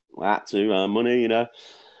I had to earn money, you know.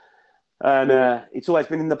 And it's always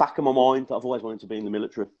been in the back of my mind that I've always wanted to be in the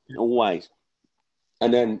military, always.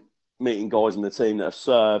 And then meeting guys in the team that have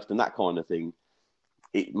served and that kind of thing,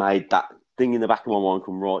 it made that thing in the back of my mind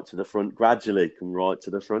come right to the front, gradually come right to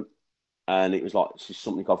the front. And it was like, this is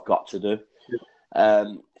something I've got to do.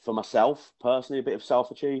 For myself, personally, a bit of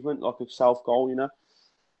self-achievement, like a self-goal, you know.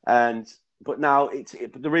 But now,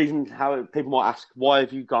 the reason how people might ask, why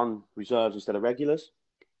have you gone reserves instead of regulars?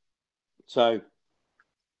 So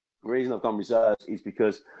the reason I've gone reserves is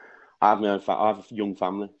because I have my own I have a young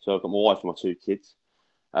family. So I've got my wife and my 2 kids.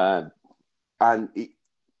 And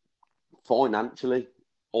financially,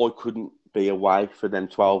 I couldn't be away for them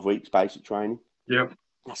 12 weeks basic training. Yeah.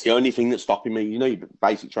 That's the only thing that's stopping me. You know, your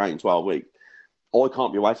basic training 12 weeks. I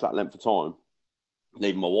can't be away for that length of time,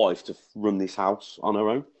 leaving my wife to run this house on her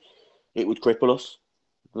own. It would cripple us.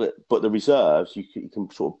 But the reserves, you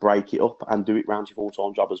can sort of break it up and do it around your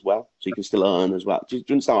full-time job as well. So you can still earn as well. Do you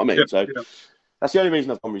understand what I mean? Yeah, That's the only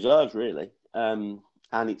reason I've gone reserves, really. And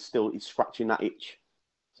it's scratching that itch.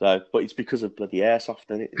 So, but it's because of bloody Airsoft,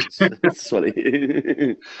 isn't it? That's what it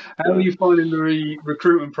is. How are you finding the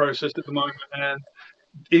recruitment process at the moment? And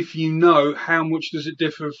if you know, how much does it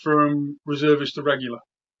differ from reservist to regular?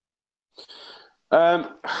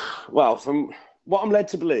 Well, from what I'm led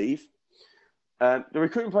to believe, the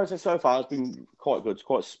recruitment process so far has been quite good. It's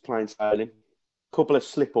quite plain sailing. A couple of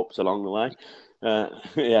slip-ups along the way.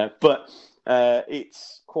 Yeah, but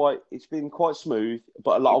it's been quite smooth,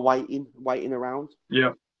 but a lot of waiting around.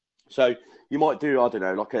 Yeah. So you might do, I don't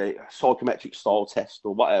know, like a psychometric style test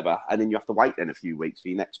or whatever, and then you have to wait then a few weeks for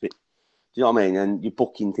your next bit. Do you know what I mean? And you're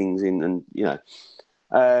booking things in, and you know.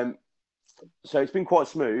 So it's been quite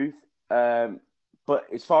smooth. But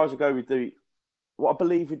as far as I go with what I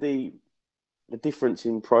believe with the difference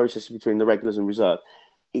in process between the regulars and reserve,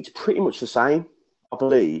 it's pretty much the same. I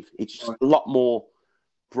believe it's just a lot more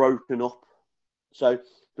broken up. So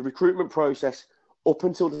the recruitment process up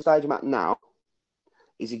until the stage I'm at now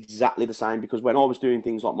is exactly the same, because when I was doing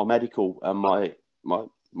things like my medical and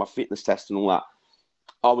my fitness test and all that,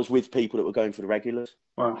 I was with people that were going for the regulars.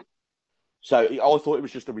 Wow. So I thought it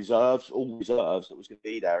was just all reserves that was going to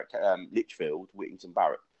be there at Lichfield, Whittington,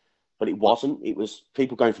 Barrett. But it wasn't. It was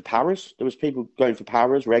people going for paras. There was people going for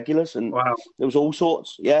paras, regulars, and there was all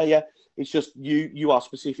sorts. Yeah. It's just you are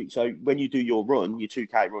specific. So when you do your run, your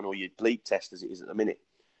 2K run or your bleep test as it is at the minute,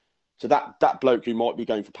 so that bloke who might be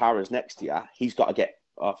going for paras next year, he's got to get,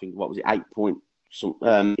 I think, what was it,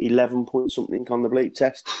 11 point something on the bleep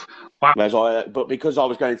test. Wow. Whereas but because I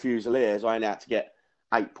was going for Fusiliers, I only had to get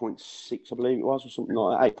 8.6, I believe it was, or something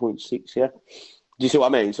like that. 8.6, yeah. Do you see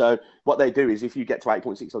what I mean? So what they do is if you get to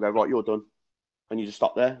 8.6, they'll go, right, you're done. And you just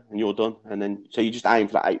stop there and you're done. And then, so you just aim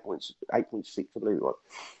for that 8.6, I believe it was.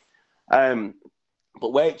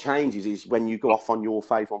 But where it changes is when you go off on your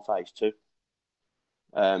phase 1, phase 2.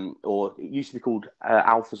 Or it used to be called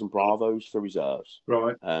Alphas and Bravos for reserves.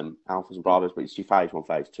 Right. Alphas and Bravos, but it's your phase 1,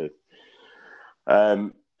 phase 2.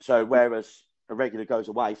 So whereas a regular goes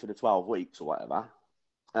away for the 12 weeks or whatever,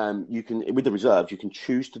 you can, with the reserves, you can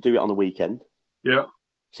choose to do it on the weekend. Yeah.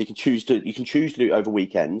 So you can choose to do it over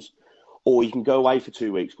weekends, or you can go away for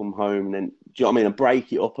 2 weeks, come home, and then, do you know what I mean, and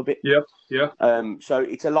break it up a bit. Yeah. So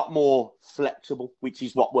it's a lot more flexible, which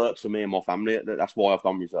is what works for me and my family. That's why I've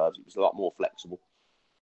gone reserves. It was a lot more flexible.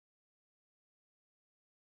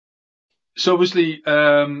 So obviously,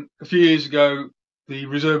 a few years ago, the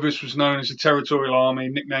reservist was known as the Territorial Army,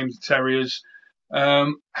 nicknamed the Terriers.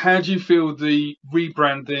 How do you feel the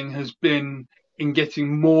rebranding has been in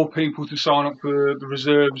getting more people to sign up for the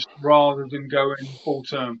reserves rather than going full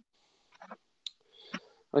term?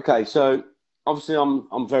 Okay, so obviously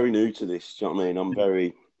I'm very new to this. Do you know what I mean? I'm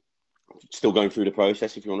very still going through the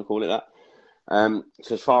process, if you want to call it that.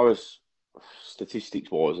 So as far as statistics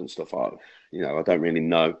wise and stuff, I don't really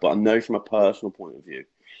know, but I know from a personal point of view,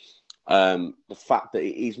 the fact that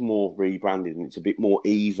it is more rebranded and it's a bit more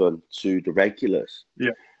even to the regulars.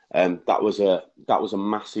 Yeah. That was a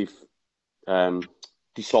massive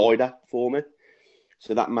decider for me.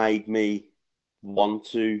 So that made me want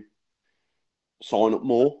to sign up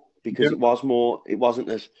more, because it wasn't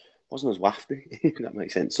as wafty, if that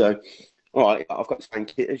makes sense. So, all right, I've got the same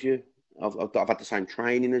kit as you. I've had the same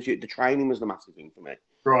training as you. The training was the massive thing for me.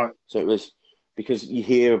 Right. So it was because you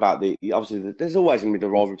hear about obviously there's always going to be the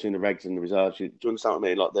rivalry between the regs and the reserves. Do you understand what I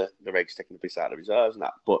mean? Like the regs taking the piss out of the reserves and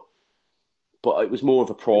that. But it was more of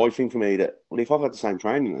a pride thing for me that, well, if I've had the same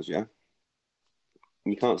training as you,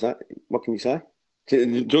 you can't say, what can you say? Do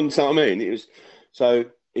you understand what I mean? It was, so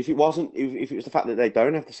if it wasn't, if it was the fact that they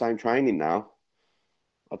don't have the same training now,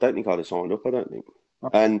 I don't think I'd have signed up. I don't think.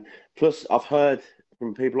 And plus, I've heard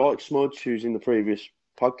from people like Smudge, who's in the previous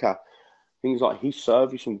podcast, things like he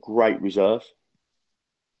served with some great reserves.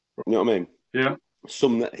 You know what I mean? Yeah.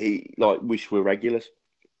 Some that he like wish were regulars.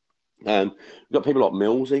 We've got people like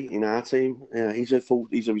Millsy in our team. He's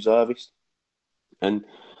a reservist, and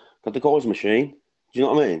the guy's a machine. Do you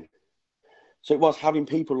know what I mean? So it was having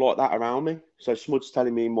people like that around me. So Smud's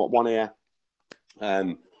telling me in one ear,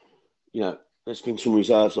 you know, there's been some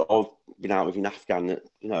reserves that I've been out with in Afghan that,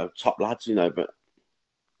 you know, top lads, you know, but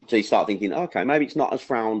so you start thinking, okay, maybe it's not as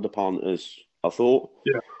frowned upon as I thought.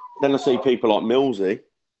 Yeah. Then I see people like Millsy,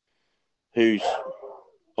 who's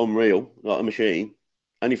unreal, like a machine,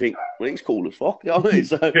 and you think, well, he's cool as fuck. You know what I mean?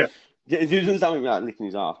 So, yeah, you understand me without licking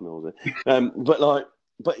his ass, Millsy.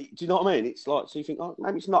 But do you know what I mean? It's like, so you think, oh,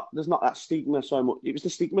 maybe it's not, there's not that stigma so much. It was the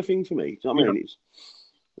stigma thing for me. Do you know what I mean? It's,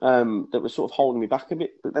 that was sort of holding me back a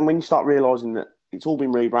bit. But then when you start realising that it's all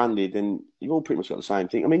been rebranded and you've all pretty much got the same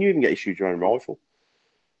thing. I mean, you even get issued your own rifle.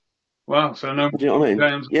 Wow, so no. Do you know what I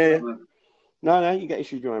mean? Yeah. No, you get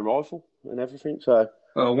issued your own rifle and everything. So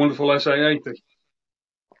a wonderful SA80.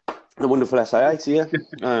 The wonderful SA80,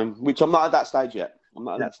 yeah. Which I'm not at that stage yet.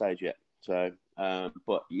 So,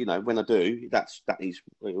 but you know, when I do, that's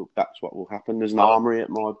what will happen. There's an armory at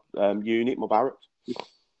my unit, my barracks.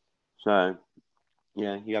 So,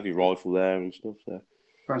 yeah, you have your rifle there and stuff. So.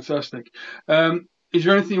 Fantastic. Is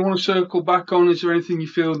there anything you want to circle back on? Is there anything you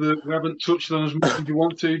feel that we haven't touched on as much as you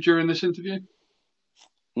want to during this interview?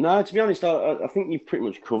 No, to be honest, I think you've pretty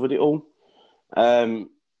much covered it all.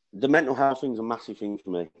 The mental health thing's a massive thing for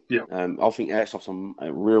me. Yeah. I think Airsoft's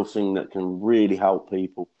a real thing that can really help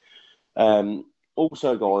people.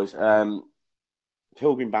 Also, guys,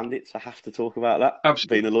 Pilgrim Bandits, I have to talk about that.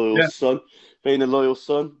 Absolutely. Being a loyal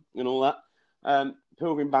son and all that.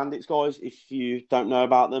 Pilgrim Bandits, guys, if you don't know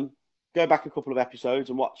about them, go back a couple of episodes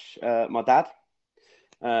and watch my dad,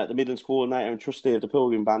 the Midlands coordinator and trustee of the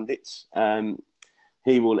Pilgrim Bandits.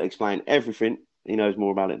 He will explain everything. He knows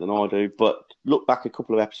more about it than I do. But look back a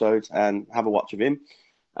couple of episodes and have a watch of him.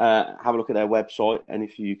 Have a look at their website. And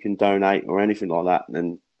if you can donate or anything like that,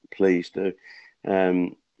 then please do.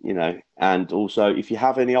 You know, and also if you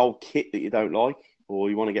have any old kit that you don't like or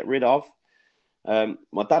you want to get rid of,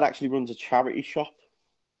 my dad actually runs a charity shop,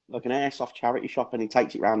 like an airsoft charity shop, and he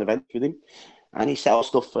takes it round events with him. And he sells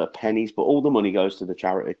stuff for pennies, but all the money goes to the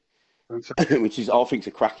charity. Which is, I think, it's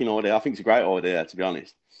a cracking idea. I think it's a great idea, to be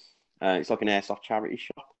honest. It's like an airsoft charity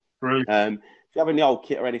shop. Right. If you have any old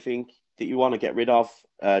kit or anything that you want to get rid of,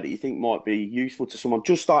 that you think might be useful to someone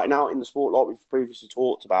just starting out in the sport, like we've previously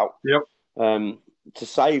talked about, to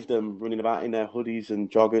save them running about in their hoodies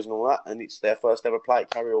and joggers and all that, and it's their first ever plate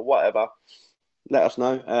carry or whatever, let us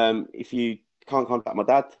know. If you can't contact my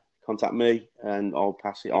dad, contact me, and I'll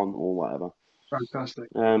pass it on or whatever. Fantastic.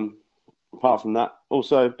 Apart from that,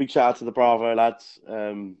 also big shout out to the Bravo lads.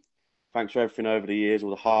 Thanks for everything over the years, all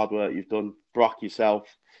the hard work you've done. Brock, yourself,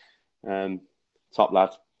 top lad.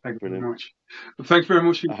 Thank you very much. Well, thanks very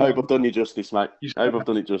much for your time. I hope I've done you justice, mate. I've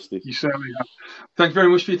done it justice. You certainly have. Thank you very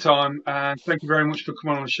much for your time, and thank you very much for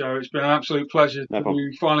coming on the show. It's been an absolute pleasure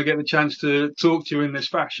to finally get the chance to talk to you in this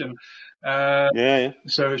fashion. Yeah.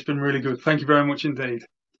 So it's been really good. Thank you very much indeed.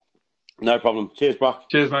 No problem. Cheers, Brock.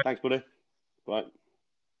 Cheers, mate. Thanks, buddy. Bye.